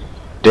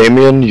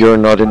 Damien, you're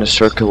not in a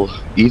circle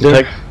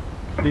either.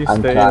 Please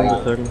stay in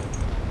the circle.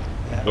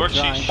 Lord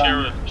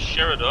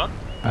Sheridan?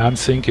 I'm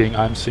thinking.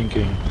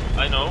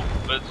 I know,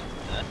 but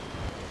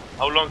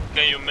how long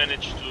can you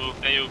manage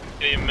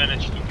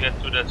to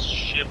get to that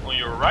ship on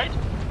your right?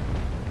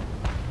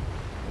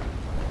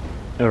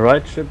 A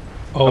right ship?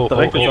 Oh,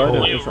 on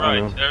your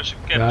right, there's a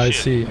cap yeah,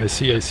 ship. I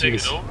see. Take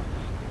it over.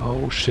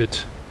 Oh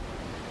shit.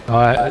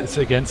 It's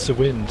against the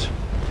wind.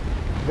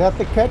 There's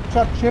a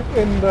captured ship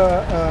in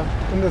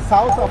the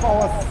south of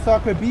our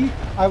Circle B.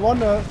 I want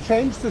to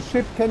change the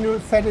ship. Can you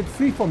set it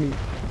free for me?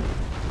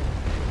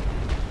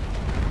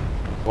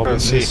 Problem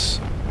is,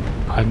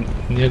 I'm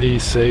nearly,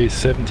 say,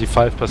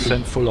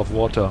 75% full of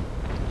water.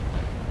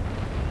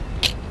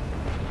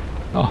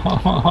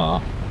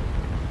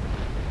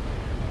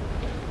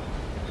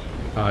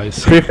 I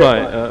see. Free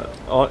fly.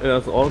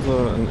 There's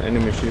also an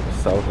enemy ship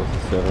south of the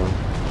server.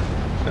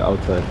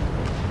 Outside.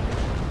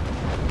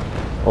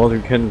 Or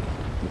you can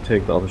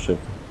take the other ship.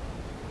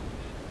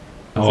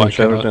 No,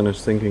 Sheridan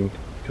is thinking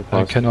to pass.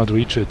 I cannot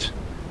reach it.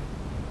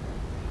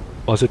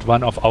 Was it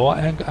one of our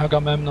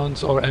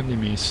Agamemnons or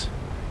enemies?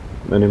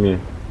 Enemy.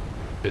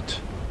 It.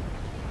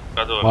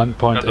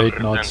 1.8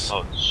 knots.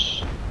 Oh,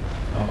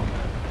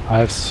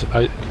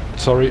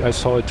 sorry, I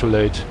saw it too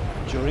late.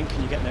 During,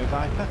 can you get no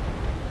Viper?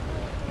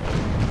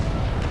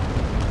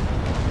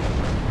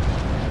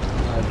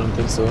 I don't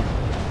think so,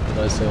 but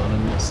I stay on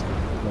enemies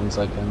as long as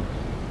I can.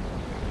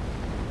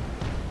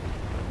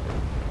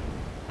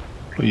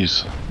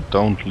 Please,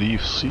 don't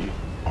leave C,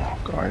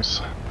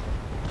 guys.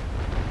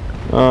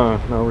 Now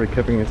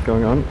recapping is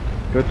going on.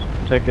 Good,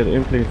 take it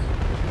in please.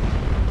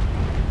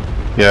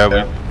 Yeah,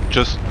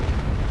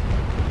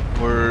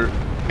 we're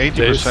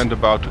 80%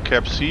 about to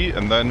cap C,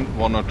 and then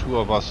 1 or 2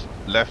 of us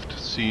left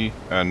C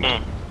and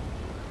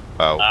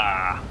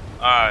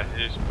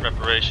His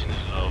preparation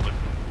is over.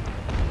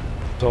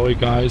 Sorry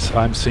guys,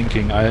 I'm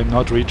sinking. I am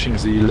not reaching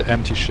the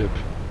empty ship.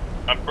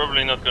 I'm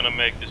probably not gonna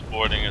make this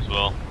boarding as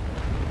well.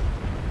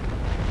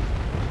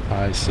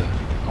 Scheiße.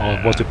 Oh,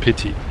 what a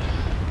pity.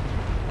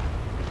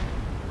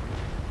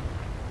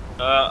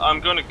 I'm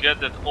gonna get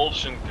that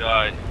Olsen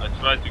guy. I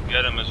tried to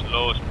get him as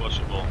low as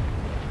possible.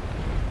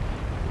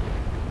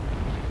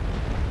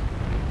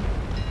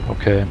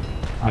 Okay,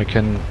 I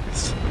can...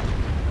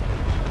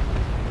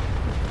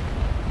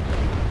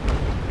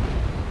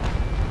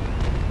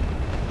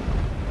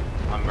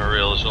 My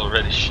Muriel is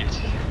already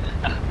shitty.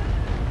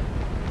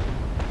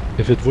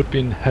 If it would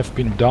have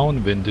been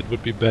downwind, it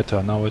would be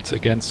better. Now it's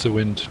against the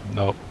wind.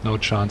 No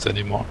chance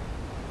anymore.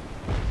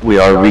 We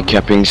are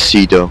recapping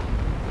C though.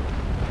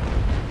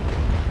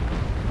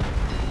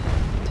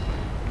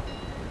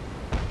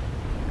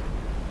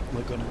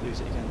 We're going to lose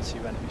it against 2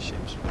 enemy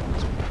ships.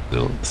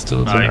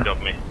 Still there. He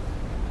got me.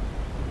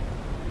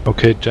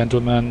 Okay,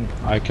 gentlemen,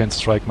 I can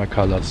strike my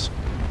colors.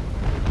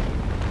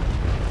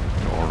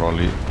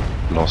 already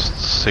lost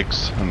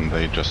 6 and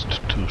they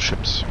just 2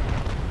 ships.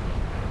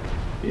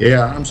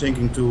 Yeah, I'm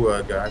sinking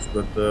too, guys,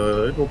 but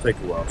it will take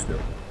a while still.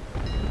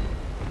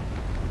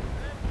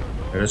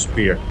 There's a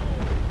spear.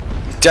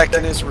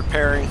 Deccan is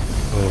repairing.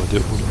 Oh, der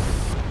Udo.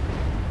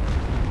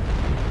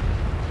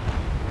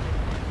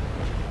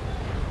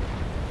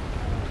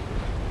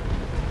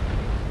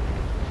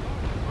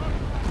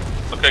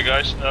 Okay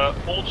guys,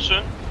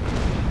 Olsen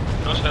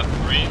does have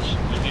breach,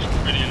 but he's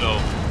pretty low.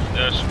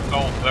 There's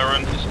Carl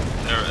Baron is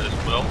there as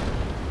well.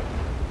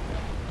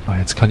 Ah,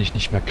 jetzt kann ich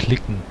nicht mehr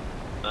klicken.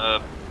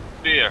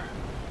 Beer,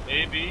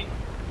 maybe.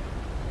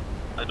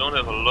 I don't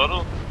have a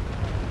lot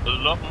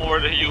more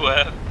than you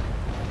have.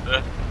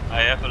 but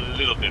I have a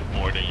little bit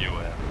more than you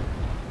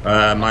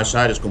have. My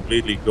side is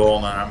completely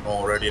gone and I'm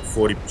already at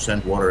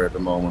 40% water at the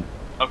moment.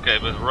 Okay,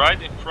 but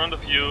right in front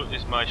of you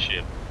is my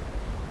ship.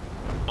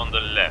 On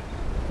the left.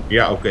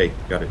 Yeah, okay,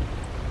 got it.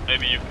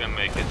 Maybe you can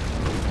make it.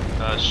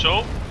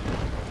 So,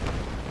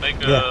 make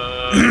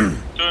a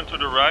turn to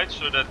the right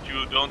so that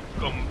you don't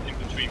come in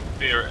between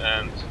Pier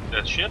and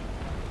that ship.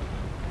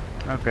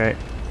 Okay.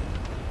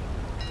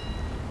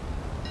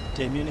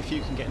 Damien, if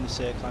you can get in the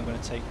circle, I'm going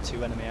to take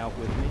 2 enemy out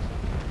with me.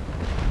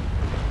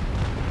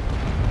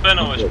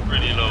 Benno is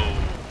pretty low.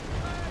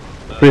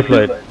 Free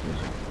flight.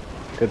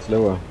 Gets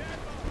lower.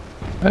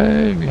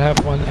 Hey, we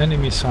have 1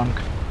 enemy sunk.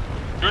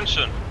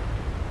 Johnson,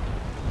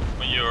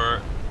 when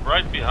you're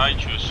right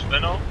behind you,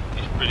 Svenno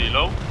is pretty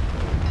low.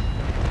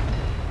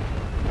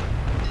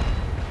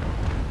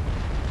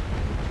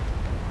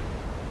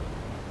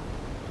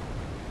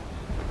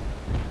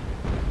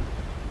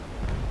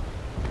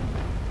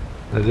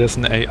 There's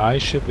an AI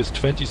ship with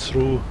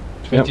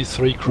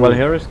 23 crew. While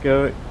Harris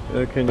go,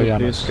 can you yeah,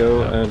 please nice.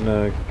 go Yeah.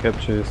 and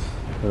capture his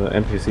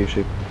NPC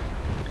ship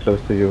close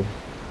to you?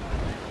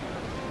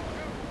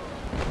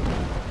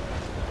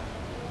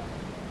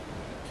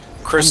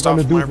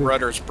 Christoph, my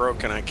rudder's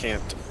broken. I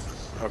can't.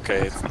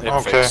 Okay,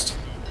 it fixed.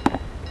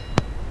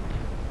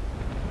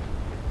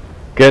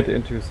 Get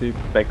into sea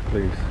back,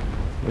 please.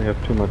 We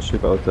have too much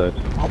ship outside.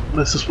 Oh,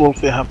 this is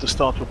Wolf, I have to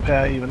start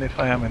repair even if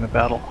I am in a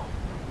battle.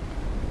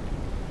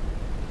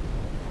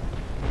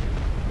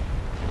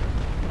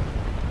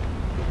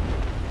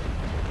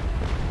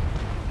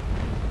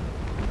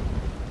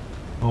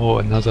 Oh,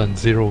 another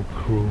 0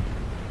 crew.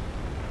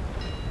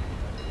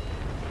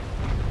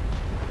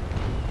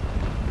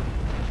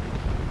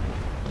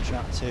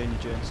 Try to turn you,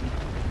 Johnson.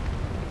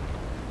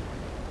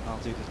 I'll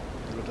do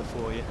the rudder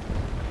for you.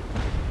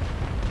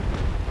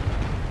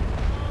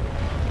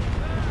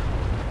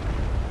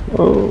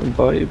 Oh,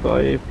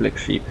 bye, black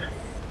sheep.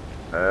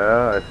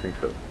 Yeah, I think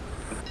so.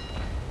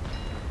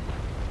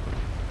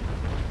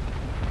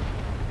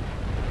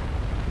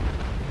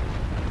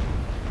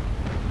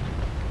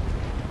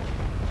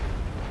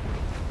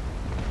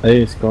 A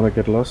is gonna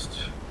get lost.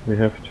 We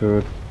have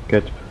to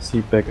get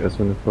C back as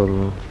soon as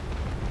possible.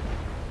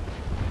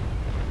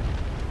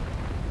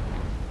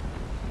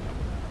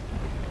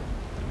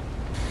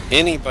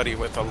 Anybody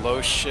with a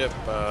low ship,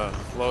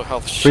 low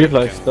health Free ship.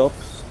 flight, can-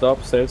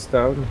 stop, sails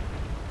down.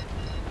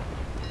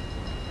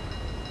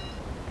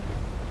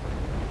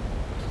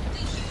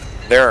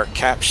 There are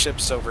cap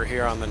ships over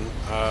here on the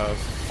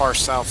far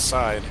south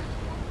side.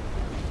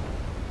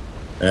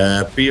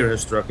 Pier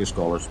has struck his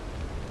colors.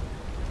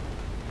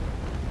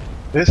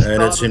 This That's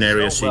in started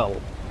area so C.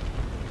 well.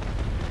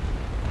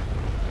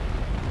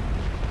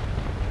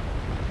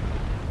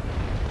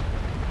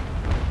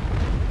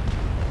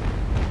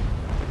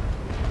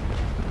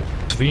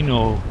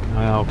 Svino.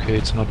 Ah, okay,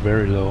 it's not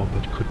very low,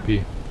 but could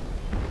be.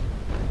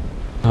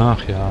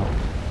 Ach ja.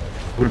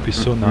 Would be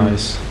so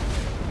nice.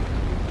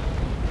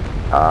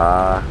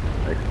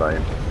 Next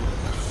time.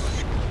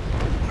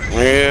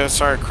 Yeah,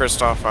 sorry,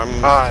 Christoph.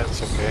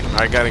 It's okay.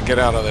 I gotta get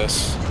out of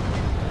this.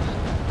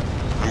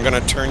 I'm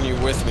gonna turn you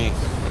with me.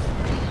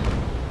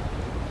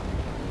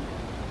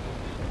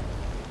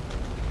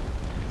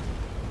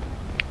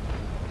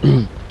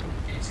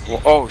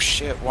 Well, oh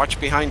shit! Watch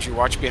behind you.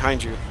 Watch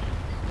behind you.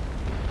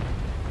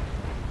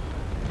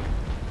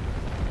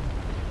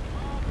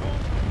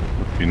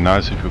 Would be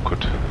nice if you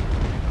could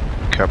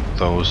cap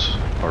those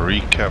or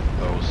recap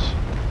those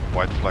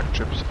white flag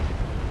chips.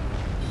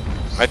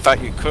 I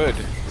thought you could.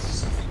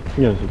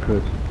 Yes, you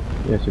could.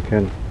 Yes, you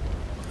can.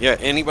 Yeah,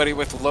 anybody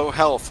with low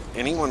health,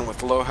 anyone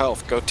with low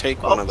health, go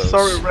take one of those.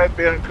 Sorry, Red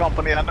Bear and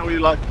Company. I know you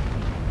like.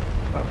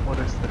 What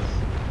is this?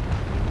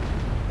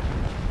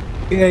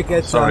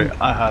 Sorry,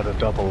 I had a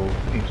double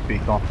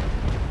TeamSpeak on.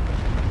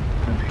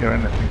 Didn't hear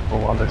anything for a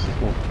while. This is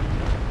all.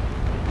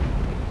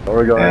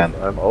 Sorry guys,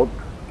 And- I'm out.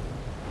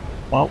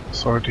 Well,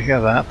 sorry to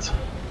hear that.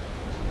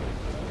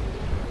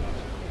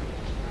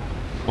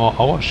 More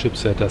our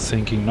ships that are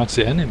sinking, not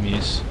the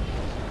enemies.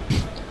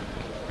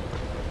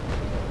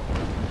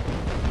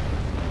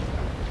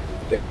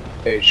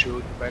 They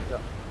shoot better.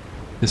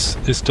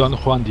 Is Don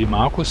Juan Di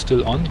Marco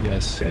still on?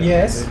 Yes.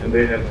 Yes. And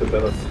they have the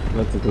better.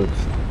 That's good.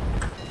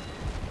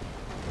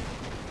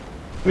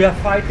 We are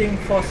fighting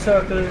for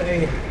Circle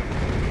A.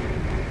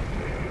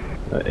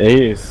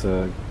 A is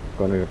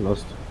gonna get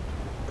lost.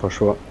 For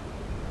sure.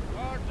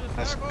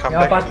 Let's come Yeah,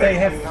 back but to they A.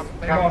 have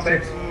Come more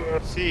back ships.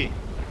 to C.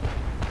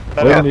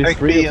 Only take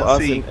 3 B of and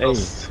us C, in A.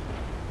 because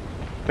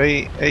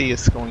A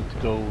is going to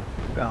go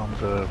down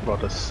the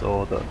rudders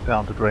or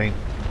down the drain.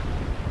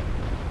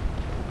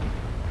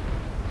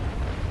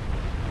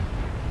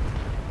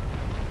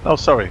 Oh,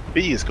 sorry,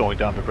 B is going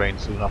down the drain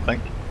soon, I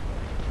think.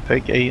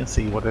 Take A and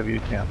C, whatever you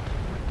can.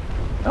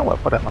 Oh, well,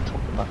 what am I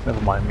talking about?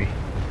 Never mind me.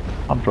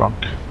 I'm drunk.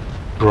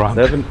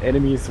 7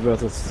 enemies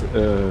versus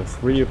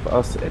 3 of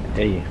us at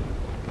A.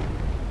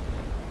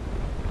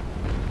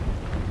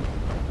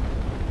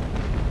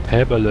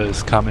 Hebele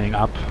is coming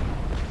up.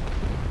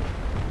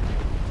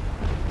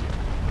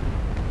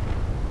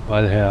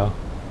 Weil Herr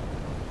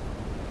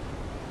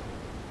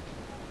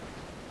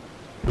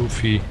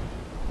Fluffy.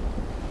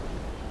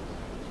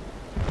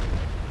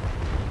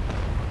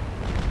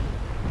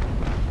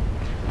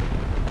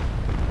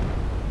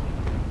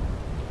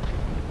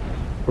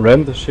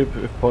 Ram the ship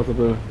if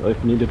possible,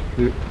 if needed,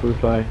 full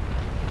fly.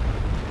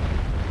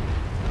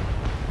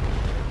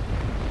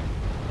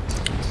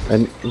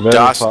 And very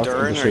Das fast on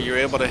Durin, the are ship. you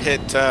able to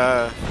hit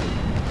that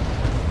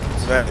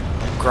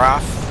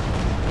graph?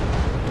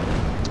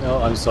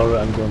 Oh, I'm sorry,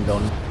 I'm going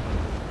down.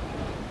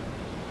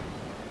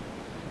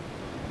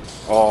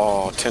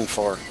 Oh,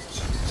 10-4.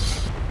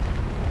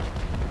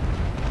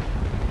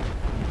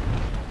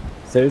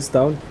 Sails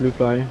down, blue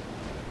fly.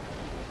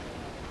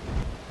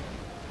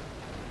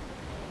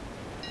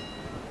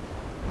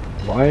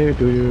 Why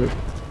do you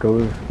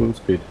go full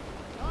speed?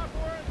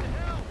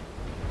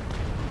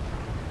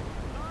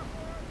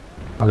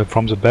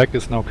 From the back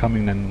is now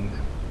coming an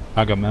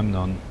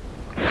Agamemnon.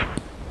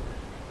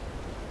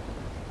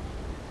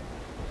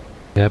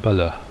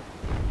 Jäberle.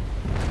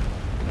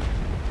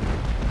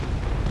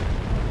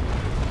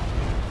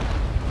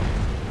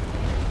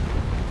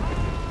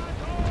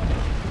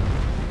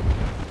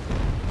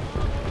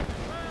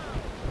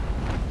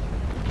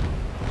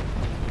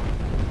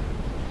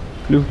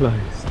 Blue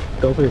flies,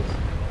 stop it.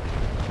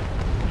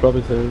 Drop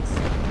it sails.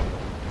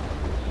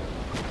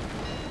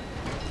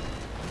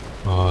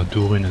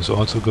 Durin is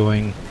also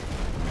going.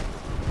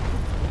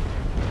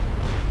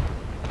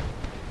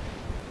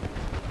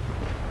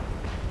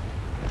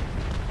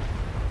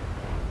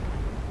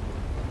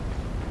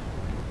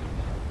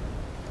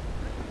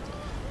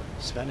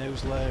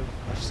 Sveno's low,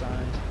 left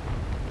side.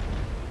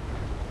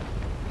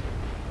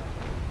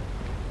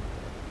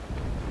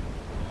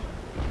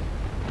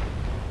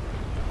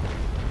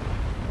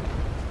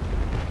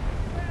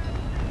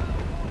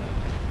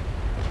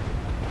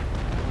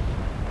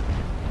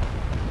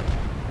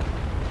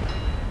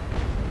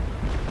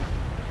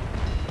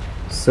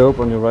 Soap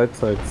on your right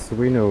side,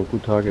 Sereno,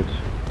 good target.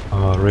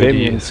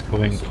 Ready Damien is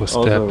going for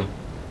also. step.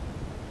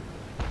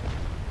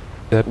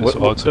 Step is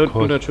also do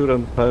caught. not shoot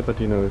on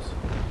Palpatinos.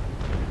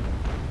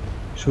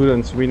 Shoot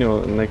on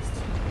Sereno next.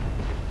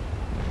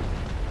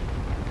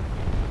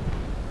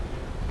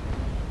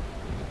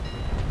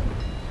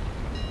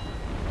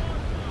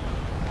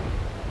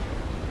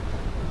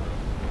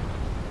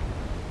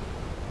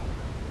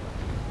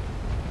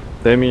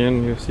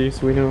 Damien, you see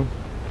Sereno?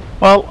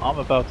 Well, I'm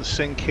about to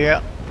sink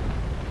here.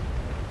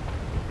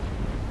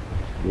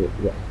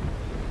 Yeah.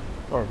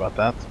 Sorry about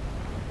that.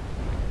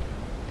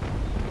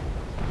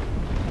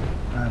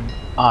 And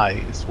I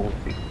is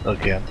Wolfie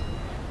again.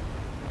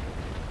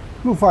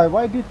 Luffy,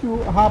 why did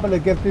you harbor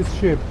get this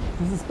ship?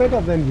 This is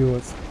better than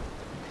yours.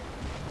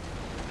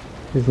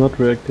 He's not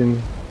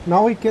reacting.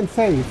 Now he can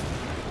save.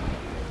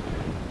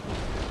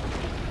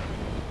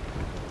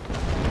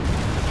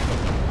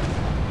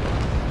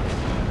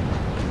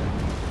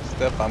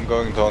 Step, I'm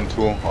going down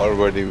too.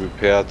 Already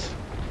repaired.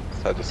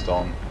 Side is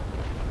down.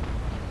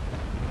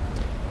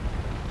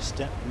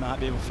 Step might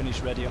be able to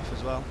finish ready off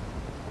as well.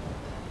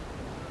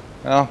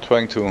 Yeah,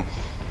 trying to.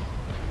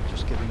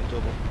 Just give him a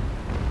double.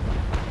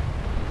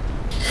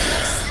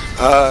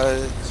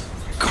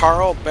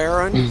 Carl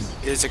Barron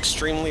is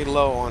extremely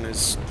low on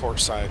his port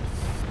side.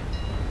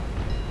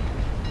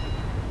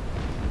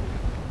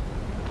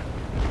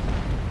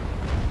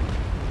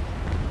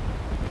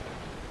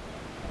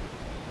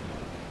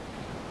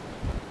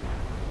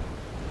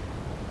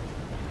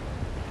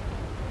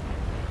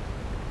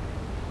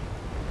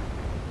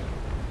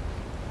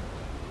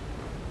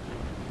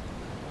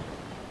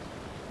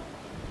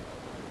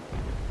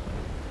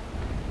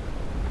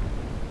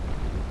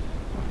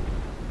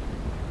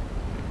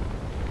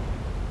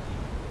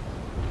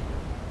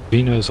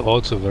 Vino is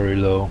also very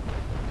low.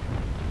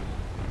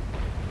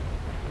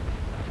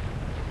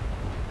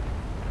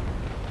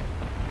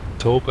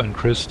 Taupe and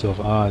Christoph.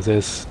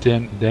 There's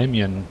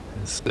Damien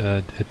is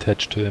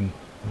attached to him.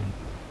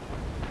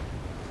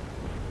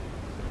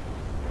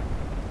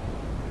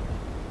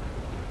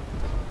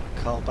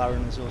 Carl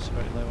Barron is also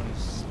very low on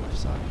his left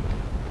side.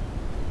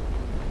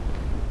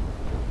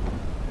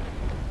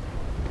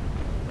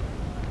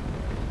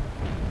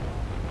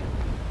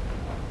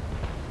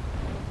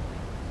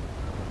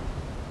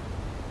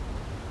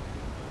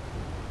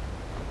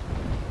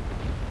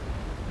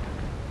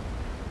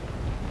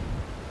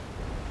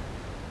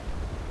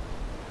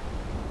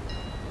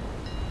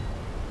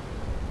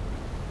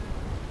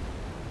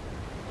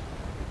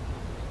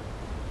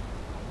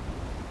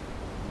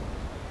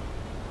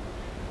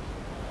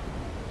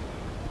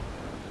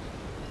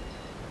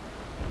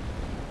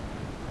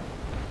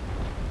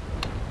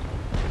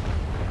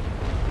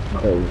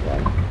 There you go.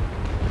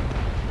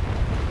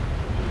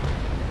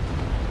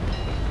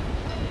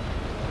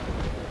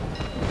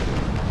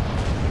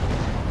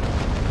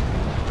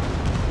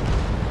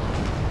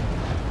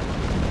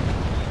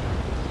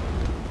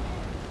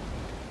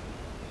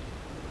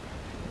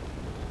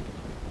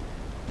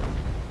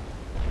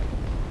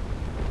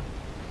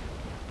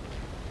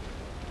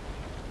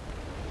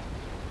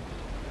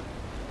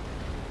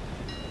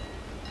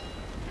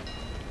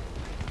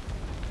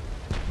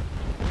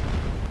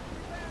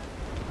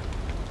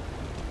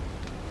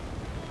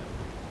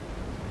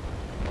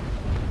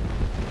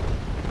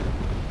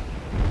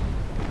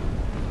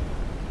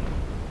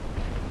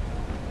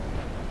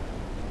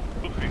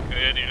 Kun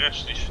jij die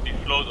rest, die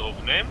vloot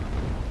overnemen?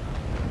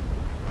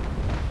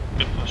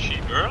 Dit van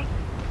She-Girl.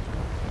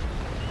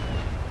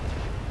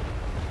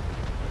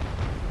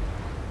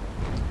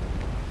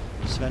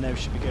 Sveno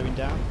should be going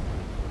down.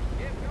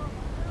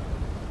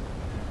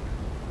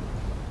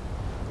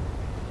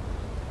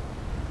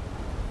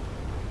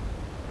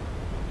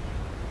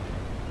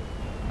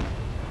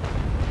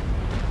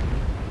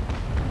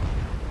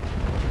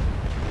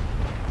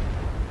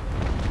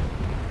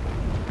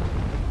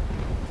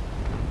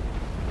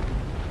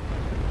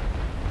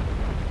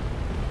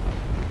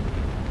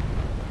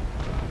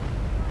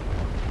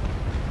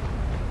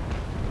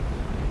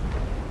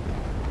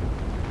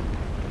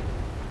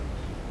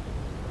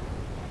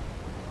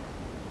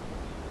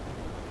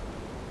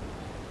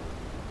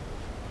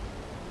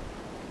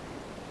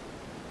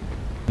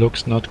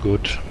 Looks not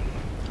good.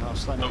 Oh,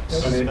 Sveno.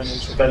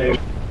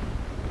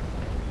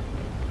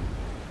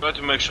 Try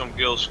to make some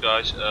kills,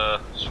 guys.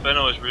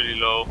 Sveno is really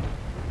low.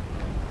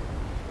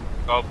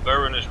 Our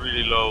Baron is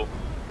really low.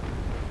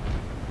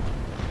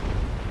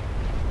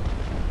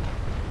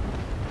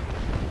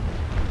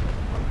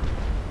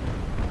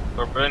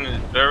 Our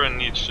Baron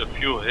needs a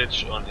few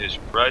hits on his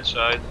right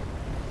side.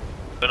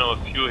 Sveno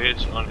a few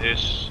hits on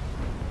his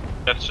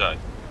left side.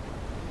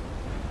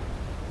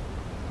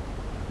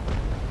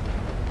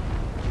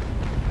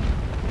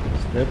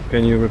 Step,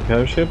 can you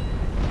repair ship?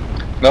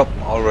 Nope,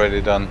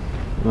 already done.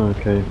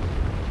 Okay.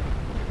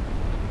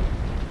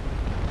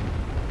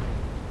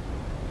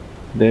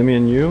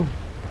 Damien, you?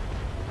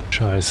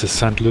 Scheiße,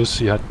 St.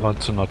 Lucie hat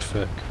also not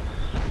back.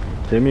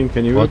 Damien,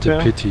 can you What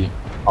repair? a pity.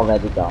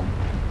 Already done.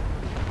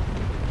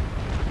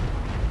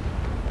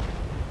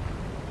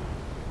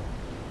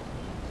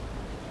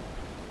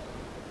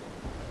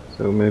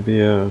 So maybe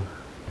a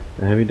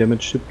heavy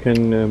damage ship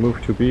can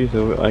move to B,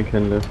 so I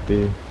can left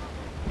B.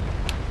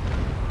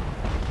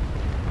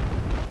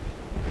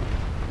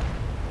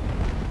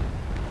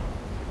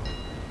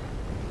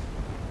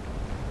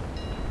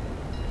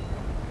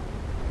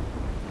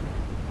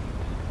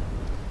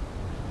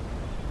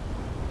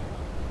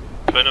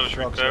 Sveno is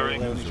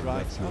repairing.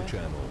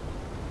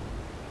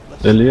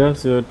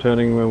 Elias, you're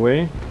turning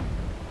away?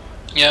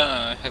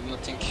 Yeah, I have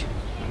nothing.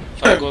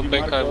 If I go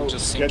back, I will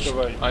just sink.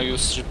 I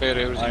use repair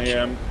everything. I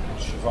am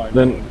surviving.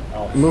 Then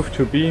move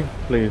to B,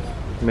 please.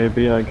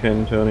 Maybe I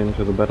can turn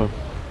into the battle.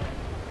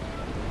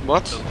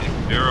 What?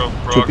 Zero, To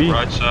Prague, B,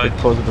 right side. if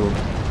possible.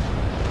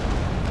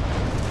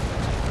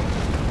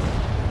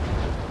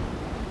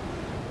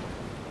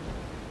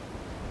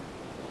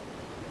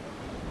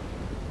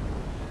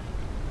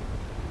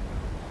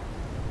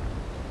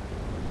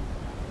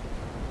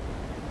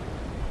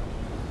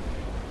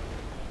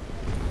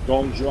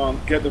 Don Juan,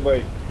 get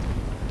away.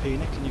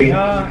 Pina,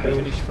 can you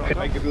finish from?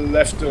 I get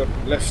left.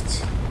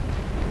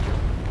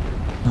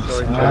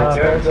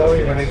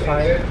 Sorry, very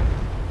fine.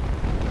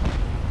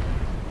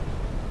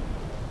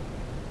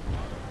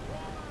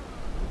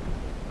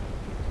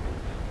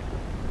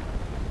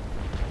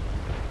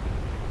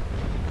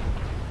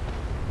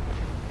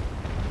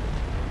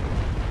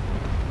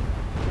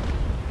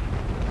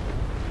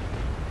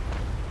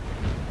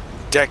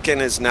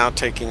 Deccan is now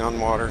taking on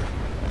water.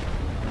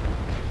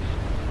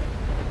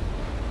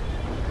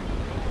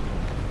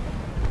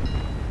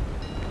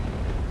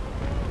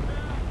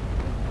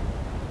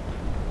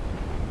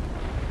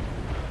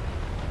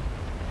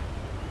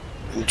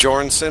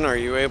 Jornson, are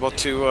you able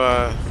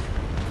to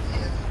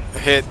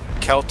hit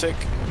Celtic?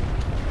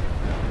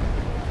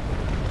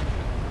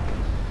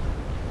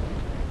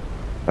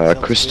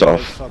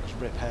 Christoph,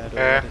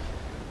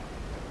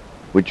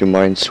 would you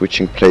mind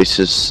switching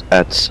places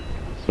at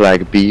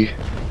flag B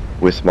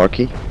with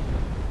Marky?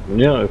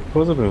 Yeah, if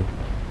possible.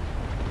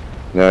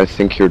 Yeah, I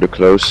think you're the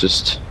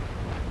closest.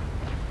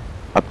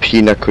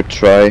 Apina could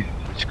try,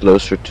 he's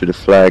closer to the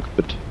flag,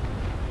 but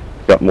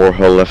got more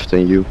hull left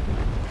than you.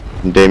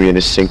 And Damien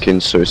is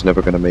sinking, so he's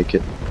never gonna make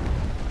it.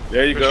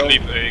 There you go.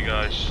 Sleep A,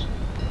 guys.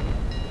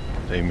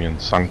 Damien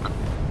sunk.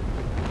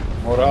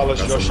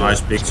 Morales, Got some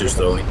nice pictures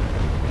though.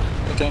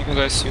 Thank you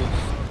guys, you.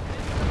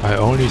 I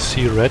only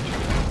see red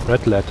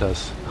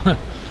letters. User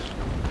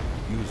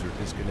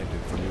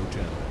disconnected from your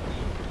channel.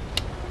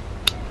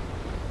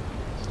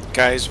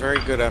 Guys, very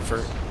good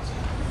effort.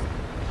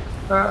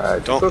 It's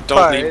a good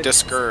Don't be fight.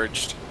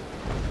 discouraged.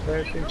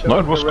 No,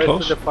 it was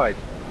close. The fight.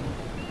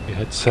 We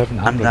had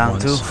 700 I'm down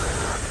ones. too.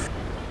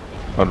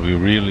 But we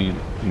really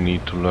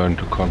need to learn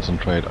to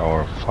concentrate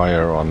our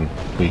fire on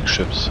weak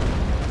ships.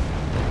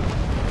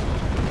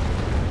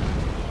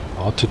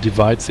 Or to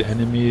divide the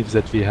enemy,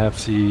 that we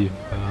have the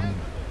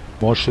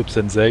more ships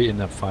than they in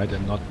a fight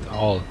and not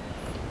all.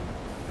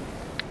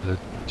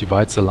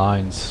 Divide the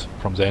lines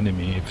from the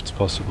enemy if it's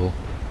possible.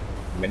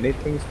 Many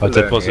things to But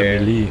that learn was a here.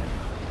 melee.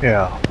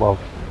 Yeah, well,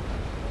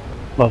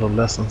 a lot of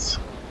lessons.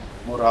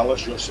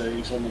 Morales, Jose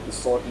is only the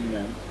 14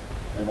 men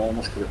and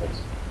almost crippled.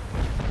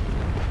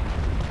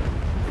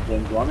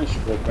 Don't run as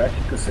you go back,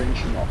 you can finish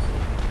him off.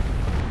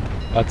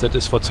 But that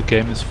is what the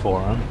game is for,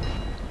 huh?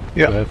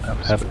 Yeah, to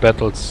have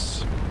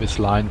battles with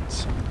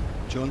lines.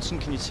 Johnson,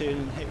 can you turn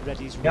and hit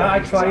Reddy's Yeah, I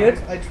right try side?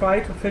 it. I try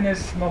to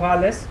finish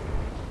Morales.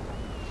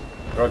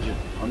 Roger,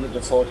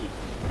 140.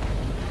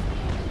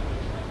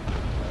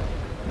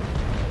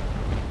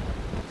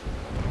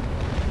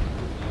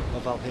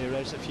 Naval here,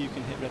 Reds, if you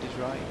can hit Reddy's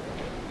right.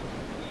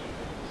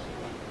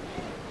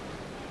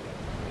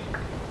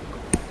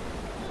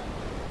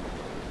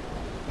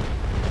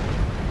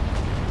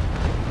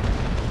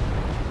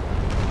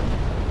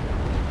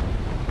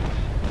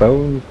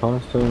 Bone,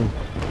 faster,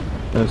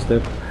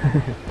 step.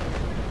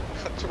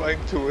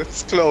 Trying to,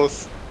 it's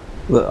close.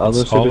 The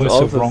other ship is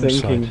also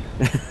sinking.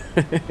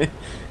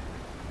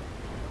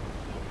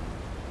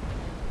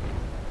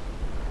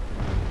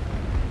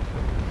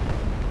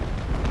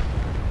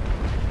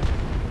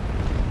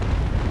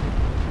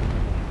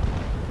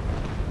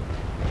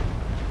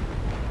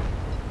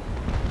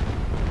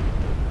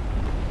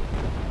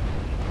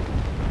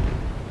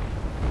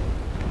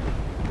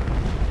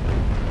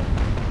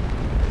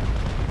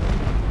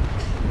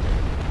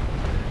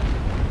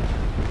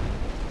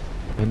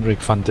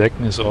 Henrik van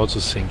Decken is also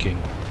sinking.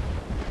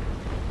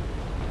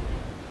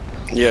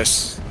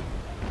 Yes.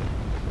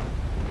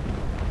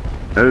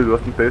 Ja, du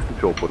hast den besten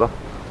Job, oder?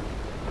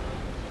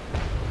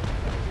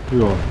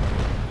 Ja.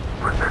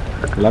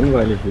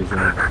 Langweilig wie so.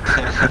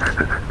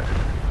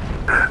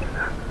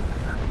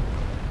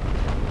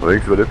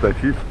 Übrigens überlebt dein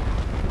Schiff.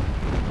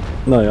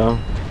 Naja,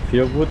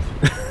 4 Wood.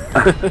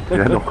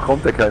 Ja, noch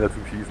kommt ja keiner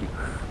zum Schießen.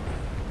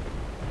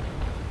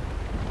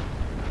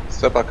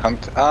 Stepper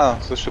can't. Ah,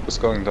 the ship is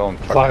going down.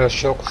 Fuck. Fire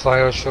shock,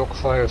 fire shock,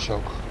 fire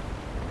shock.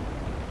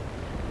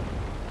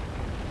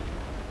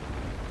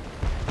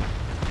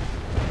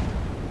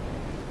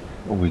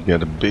 Oh, we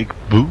get a big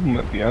boom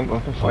at the end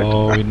of the fight.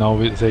 Oh, now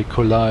they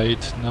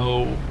collide.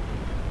 No.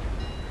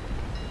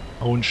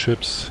 Own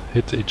ships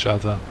hit each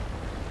other.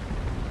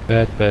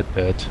 Bad, bad,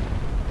 bad.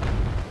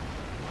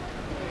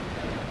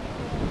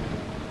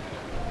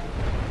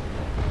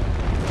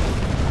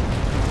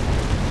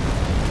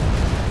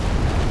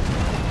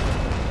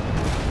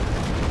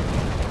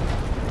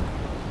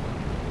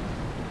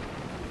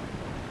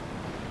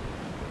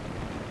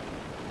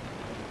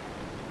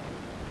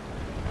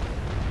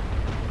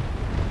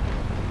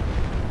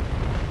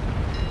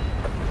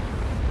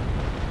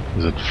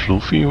 Is it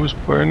Floofy who's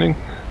burning?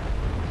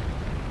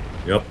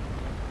 Yep.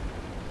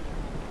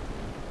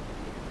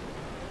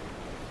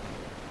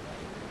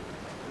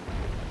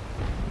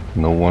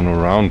 No one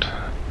around.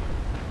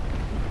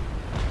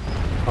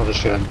 Other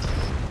ship.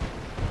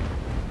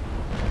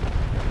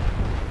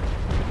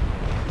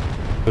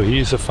 So he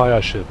is a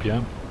fire ship,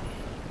 yeah?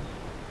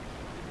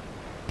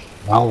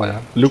 Now,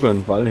 yeah. Look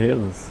on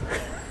Valheres.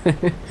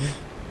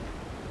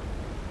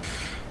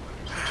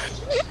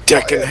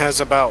 Decken has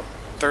about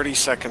 30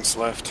 seconds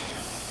left.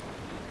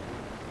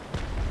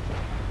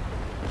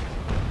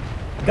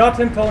 Got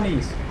him,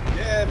 Tonys.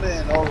 Yeah,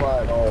 man,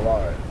 alright,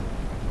 alright.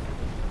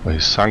 Well, he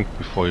sunk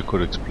before he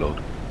could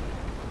explode.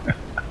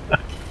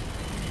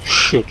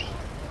 Shoot.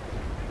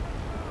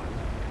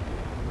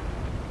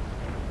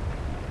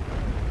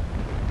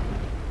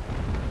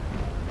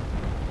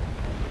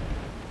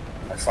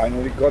 I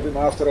finally got him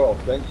after all.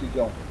 Thank you,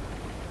 John.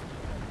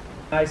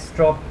 Nice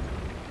drop.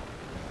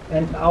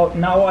 And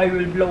now I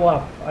will blow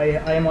up.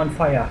 I am on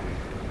fire.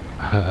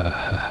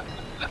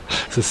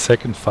 The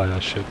second fire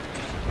ship.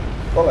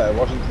 Well, I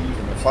wasn't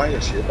even a fire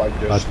ship. I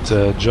just.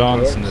 But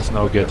Johnson is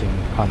now getting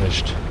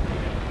punished.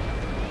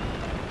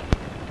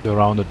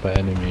 Surrounded by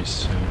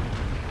enemies.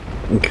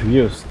 And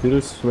Queer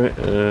still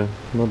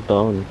not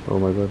down. Oh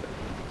my god.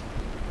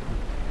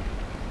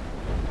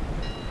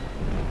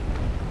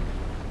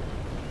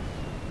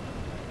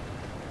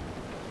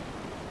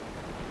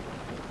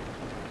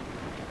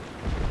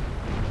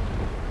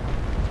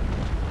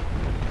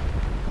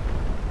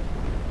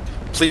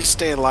 Please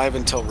stay alive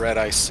until Red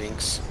Eye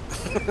sinks.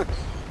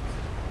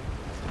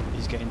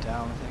 He's getting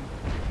down, I think.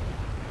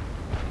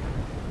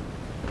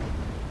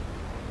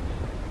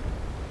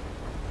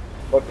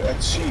 But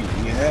at sea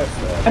we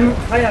have. I'm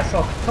fire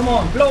shock. Come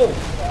on, blow.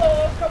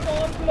 Oh, come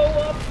on, blow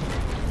up.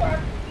 Fuck.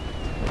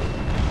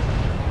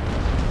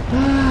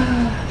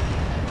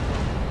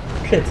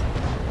 Shit.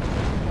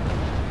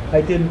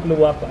 I didn't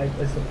blow up, I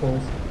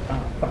suppose.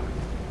 Ah, fuck.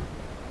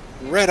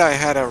 Red Eye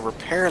had a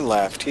repair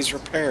left. He's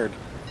repaired.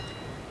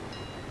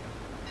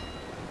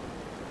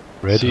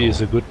 Reddy is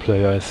a good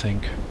player, I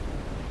think.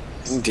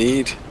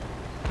 Indeed.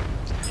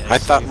 I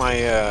thought my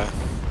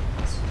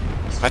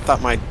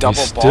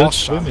double ball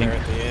shot there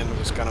at the end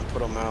was gonna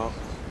put him out.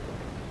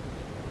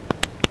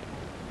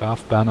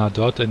 Graf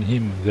Bernadotte and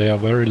him, they are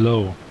very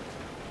low.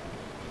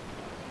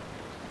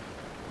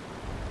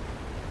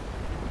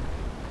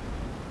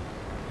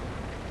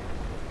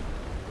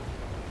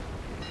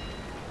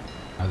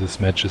 This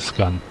match is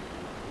gone.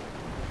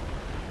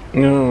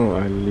 No,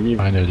 I leave.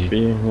 Finally.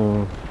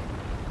 No.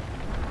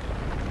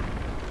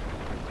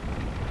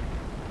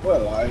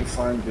 Well, I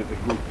find it a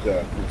good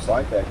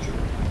fight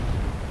actually.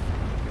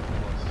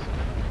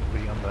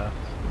 Agree on that.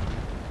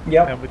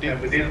 Yep. And we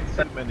didn't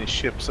send many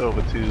ships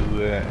over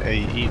to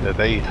AE either.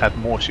 They had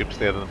more ships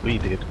there than we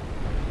did.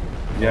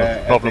 Yeah.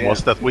 The problem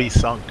was that we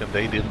sunk and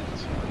they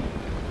didn't.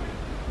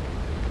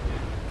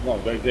 No,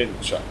 they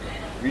didn't suck.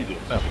 We did.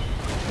 No.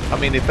 I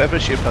mean, if every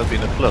ship had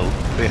been afloat,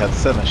 they had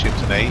 7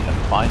 ships in A,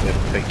 and fine, they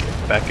would take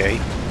it back A,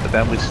 but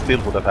then we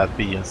still would have had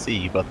B and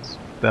C, but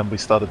then we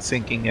started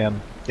sinking and,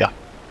 yeah,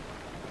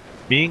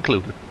 me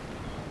included.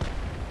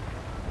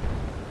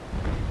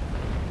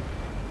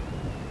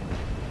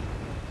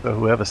 So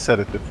whoever said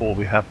it before,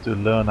 we have to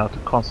learn how to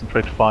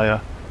concentrate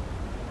fire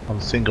on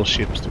single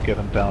ships to get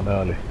them down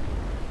early.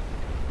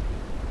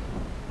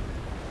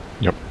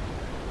 Yep.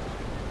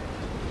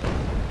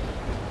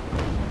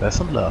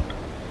 Lesson learned.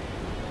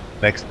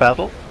 Next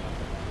battle?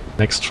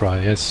 Next try,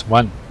 yes.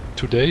 1,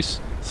 2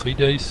 days? 3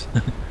 days?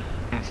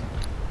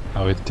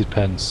 Oh, it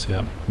depends,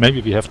 yeah.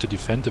 Maybe we have to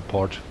defend the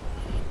port.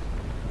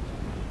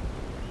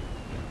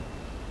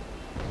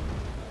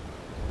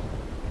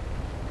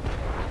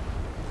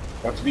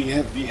 But we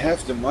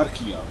have the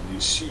Marquis on.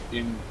 You see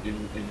in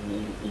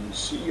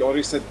C, or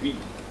is that B?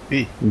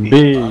 B.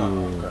 B.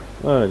 Okay.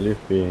 I leave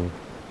B.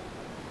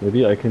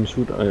 Maybe I can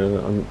shoot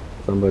on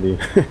somebody.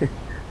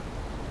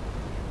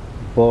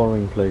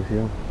 Boring place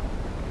here.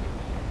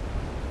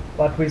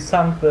 But we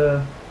sunk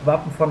the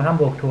Wappen von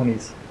Hamburg,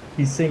 Tonis.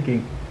 He's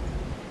sinking.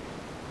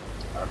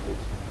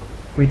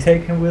 We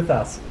take him with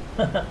us.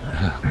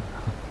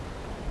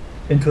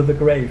 Into the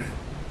grave.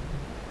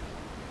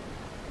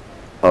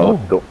 Oh,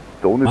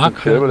 Don't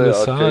Marco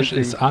Lesage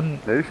is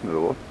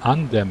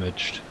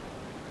undamaged.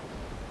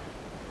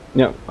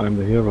 Yeah, I'm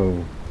the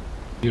hero.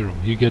 Hero.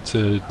 He gets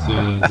the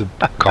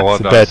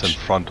cowardice badge. in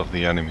front of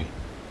the enemy.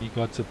 He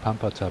got the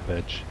Pampatar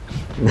badge.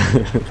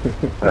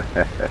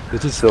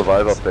 This is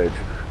survivor badge.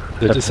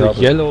 That is a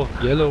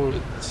yellow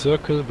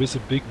circle with a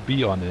big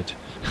B on it.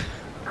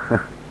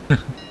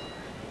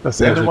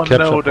 Does anyone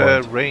know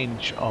the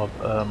range of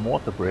a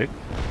mortar brig?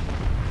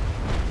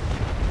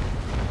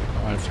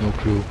 I have no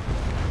clue.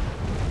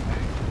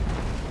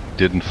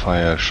 Didn't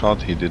fire a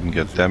shot, he didn't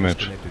get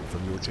damage.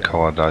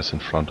 Cowardice in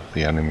front of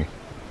the enemy.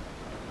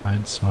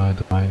 1, 2,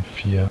 3,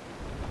 4.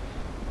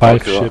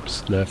 5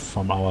 ships left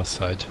from our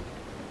side.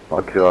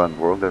 Akira in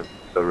wrong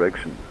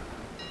direction.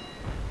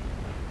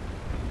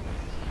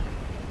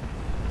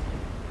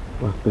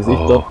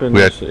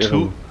 We had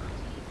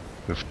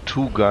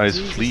two guys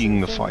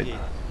fleeing the fight.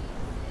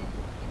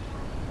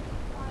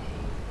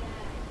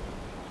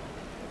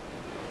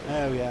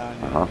 Oh yeah, I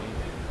know.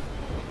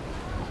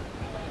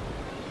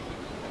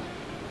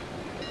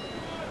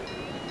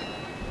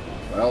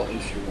 Well,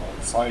 if you are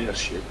a fire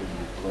ship and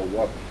you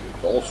blow up,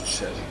 it also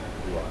says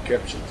you are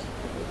captured.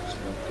 But it's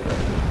not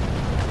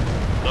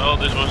correct. Well,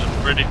 this was a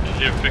pretty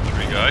clear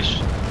victory, guys.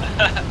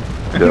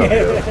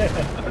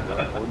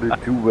 Yeah. Only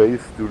 2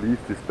 ways to leave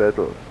this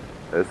battle.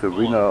 As a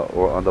winner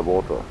or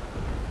underwater.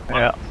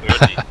 Yeah.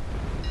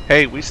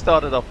 Hey, we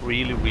started off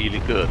really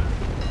good.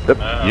 Yep.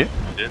 Yeah.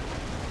 We did.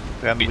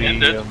 Then we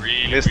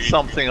missed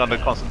something on the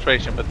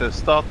concentration, but the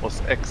start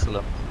was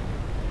excellent.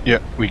 Yeah,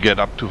 we get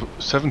up to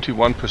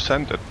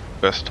 71% at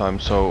best time,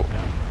 so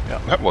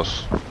that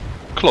was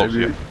close.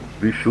 Maybe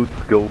we should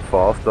go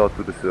faster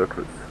to the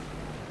circles.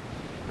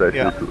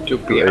 To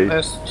be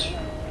honest,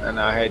 and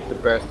I hate to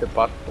burst the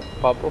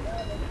bubble,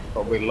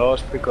 but we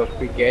lost because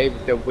we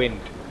gave the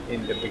wind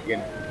in the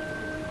beginning.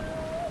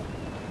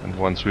 And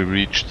once we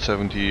reached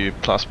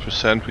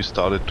 70+%, we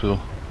started to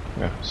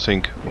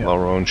sink with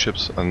our own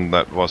ships, and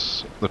that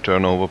was the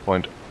turnover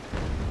point.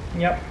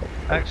 Yep.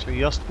 Actually,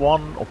 just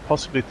 1 or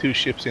possibly 2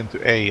 ships into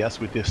A as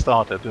we just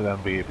started, and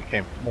then we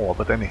became more,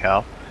 but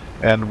anyhow,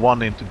 and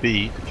 1 into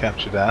B to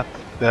capture that.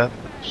 The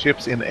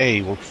ships in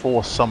A will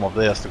force some of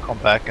theirs to come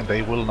back, and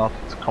they will not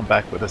come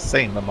back with the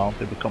same amount,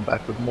 they will come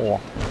back with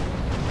more.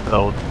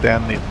 So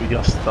then if we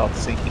just start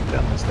sinking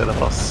them instead of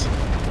us,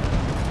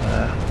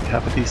 we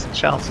have a decent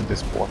chance in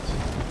this port.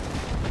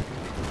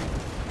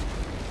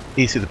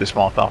 Easy to be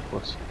smart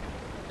afterwards.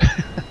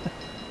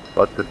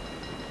 But the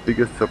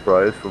biggest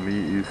surprise for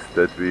me is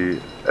that we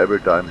every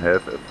time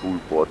have a full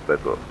port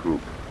battle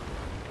group.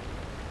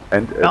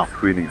 And a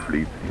screening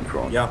fleet in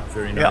front. Yeah,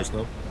 very nice,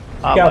 no?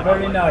 Yeah,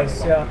 very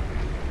nice, yeah.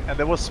 And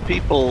there was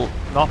people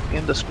not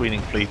in the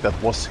screening fleet that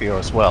was here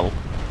as well,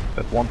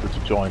 that wanted to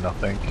join, I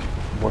think.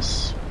 It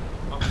was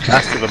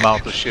massive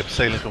amount of ships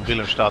sailing from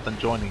Wilhelmstadt and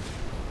joining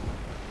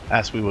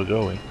as we were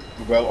going.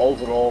 Well,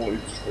 overall,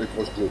 it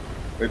was good.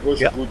 It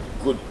was a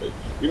good.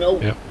 You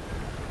know,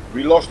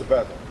 we lost the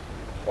battle,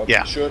 but we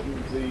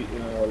certainly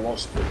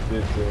lost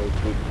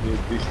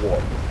this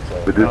war.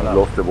 So We didn't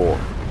lose the war.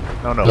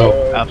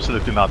 No,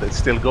 absolutely not. It's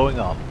still going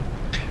on.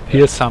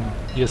 Here's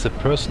a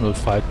personal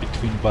fight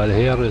between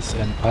Valheris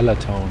and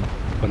Palatone,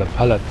 or the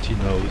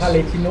Palatinos.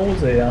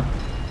 Palatinose, yeah.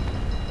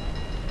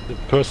 The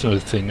personal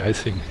thing, I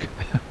think.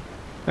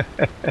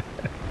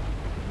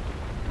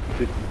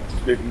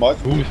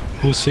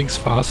 Who sinks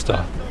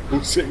faster?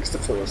 Who sinks the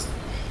first?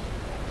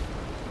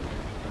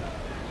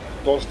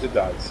 Toss the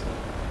dice.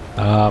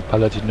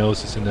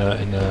 Palatinos is in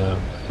a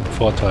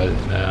Vorteil,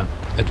 in a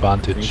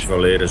advantage.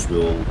 Valheris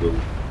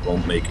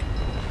won't make it.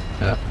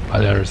 Yeah,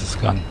 Valheris is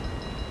gone.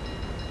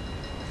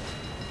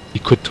 He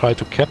could try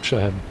to capture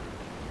him.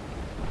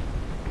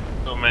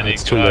 So many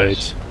it's guys too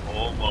late.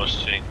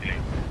 Almost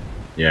sinking.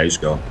 Yeah, he's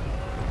gone.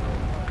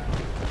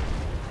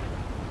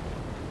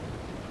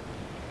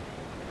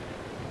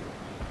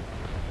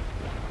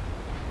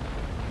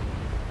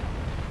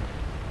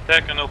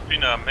 Tech and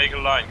Opina, make a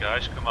line,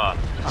 guys. Come on.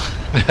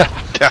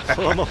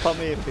 Pull them up on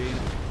me, Pina.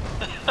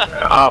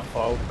 Our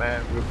fault,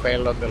 man. We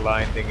failed on the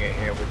line thingy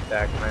here with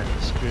Dak, man.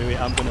 Screw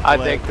it, I'm gonna I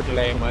blow. take the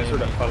blame. I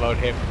should have followed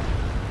him.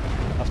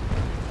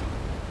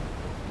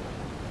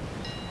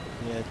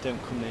 Yeah,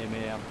 don't come near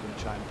me. I'm gonna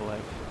try and blow.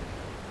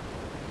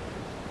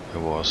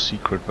 There was a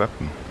secret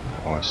weapon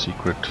or a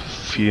secret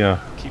fear.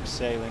 Keep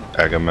sailing.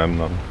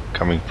 Agamemnon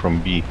coming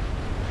from B.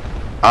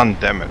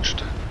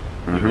 Undamaged.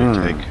 You will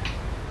take.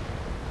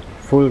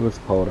 Full with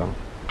powder.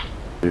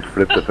 He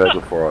flipped the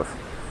battle for us.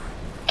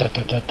 Da,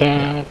 da, da,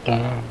 da,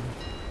 da.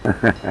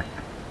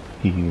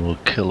 He will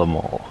kill them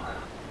all.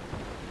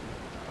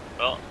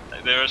 Well,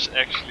 there's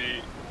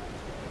actually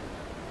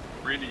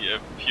really a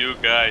few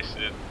guys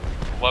in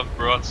one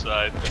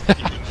broadside,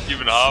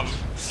 even half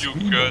a few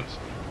guns,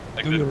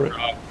 like the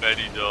Drop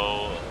Betty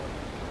though.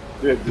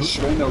 Yeah, the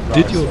Sveno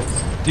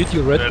guys. Did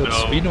you read what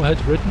Sveno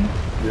had written?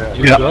 Yeah.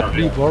 You got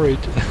me worried.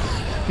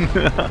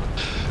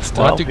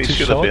 Starting Well, to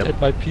shout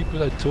at my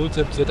people, I told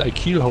them that I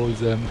keelhole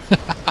them.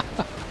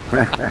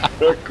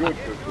 Good.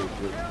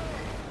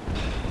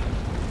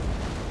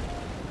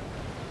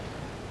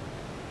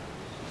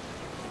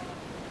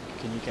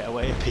 Can you get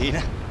away,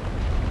 Pina?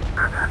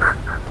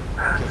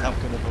 Because I'm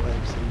gonna blow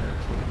soon.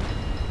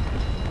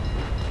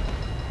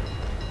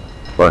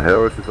 But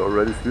Harris is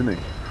already swimming.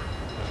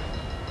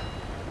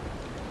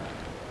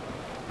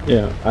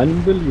 Yeah,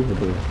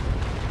 unbelievable.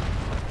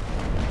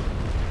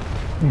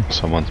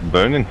 Someone's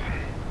burning.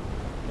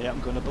 Yeah,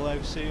 I'm gonna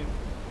blow soon.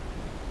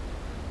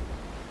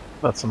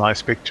 That's a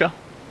nice picture.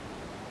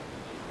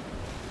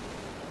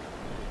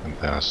 And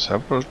there are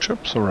several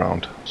chips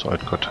around, so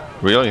it could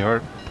really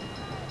hurt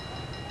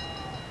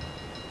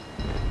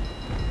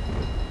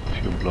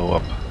if you blow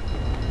up.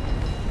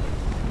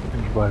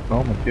 In the right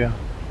moment, yeah.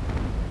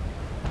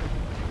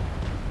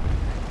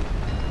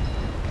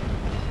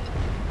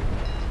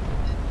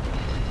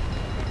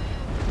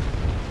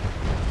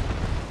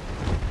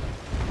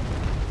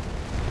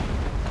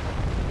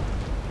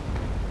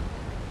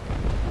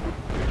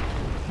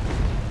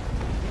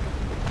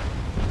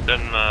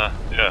 Then,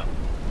 yeah.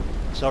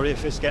 Sorry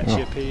if this gets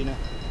you, Pina.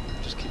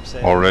 Just keep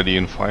sailing. Already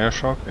in fire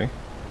shock, eh?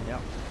 Yeah.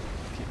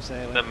 Keep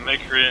sailing. Then make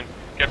her in,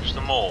 capture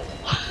them all.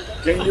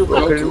 Can you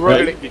go to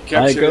A and capture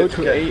I go it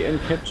to again? A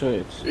and capture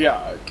it.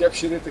 Yeah,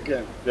 capture it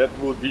again. That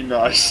would be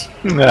nice.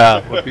 Yeah,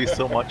 it would be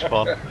so much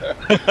fun.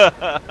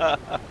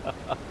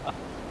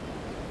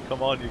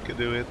 Come on, you can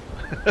do it.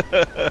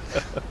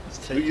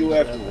 Do you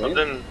have to win?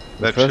 Then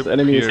That first ship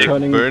enemy is here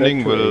turning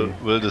burning back to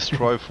will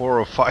destroy 4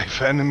 or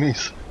 5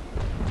 enemies.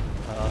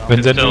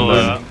 When then tell, you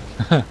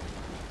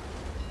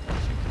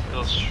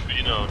tell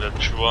Sveno that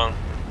Chuan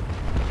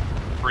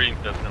freed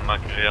that in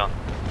Macrea.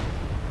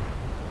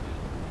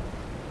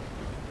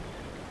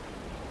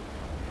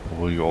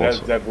 Will you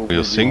also That will will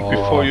you be sink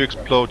before you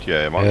explode?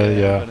 Yeah, man.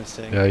 yeah.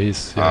 Yeah,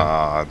 he's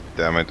Ah,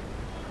 damn it.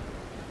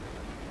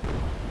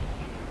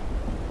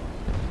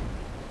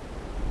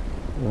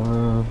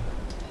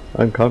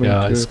 I'm coming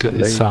yeah, to it's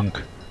late.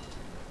 sunk.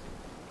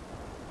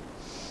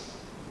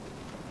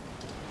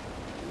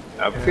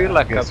 I feel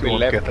like guess I've you been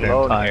won't left get there in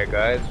alone time. here,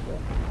 guys.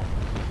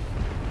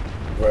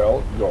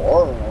 Well, you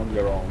are on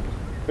your own.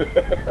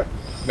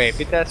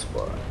 Maybe that's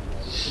why.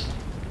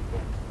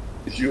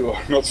 You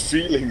are not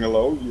feeling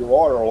alone, you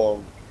are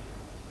alone.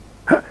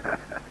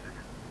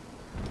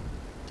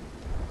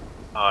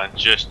 And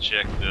just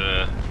check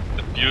the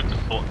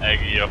beautiful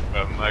Aggie of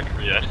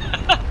Macrea.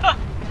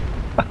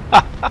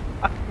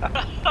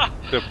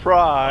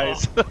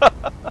 Surprise!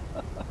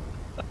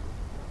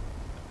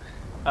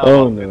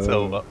 Oh no. It's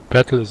over.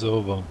 Battle is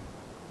over.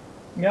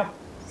 Yeah.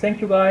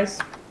 Thank you, guys.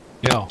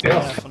 Yeah.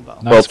 Yeah.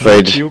 Nice Well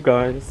played. You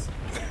guys.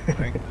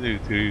 Thank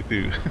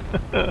you.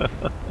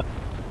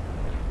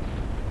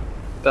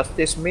 Does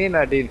this mean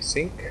I didn't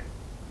sink?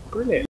 Brilliant.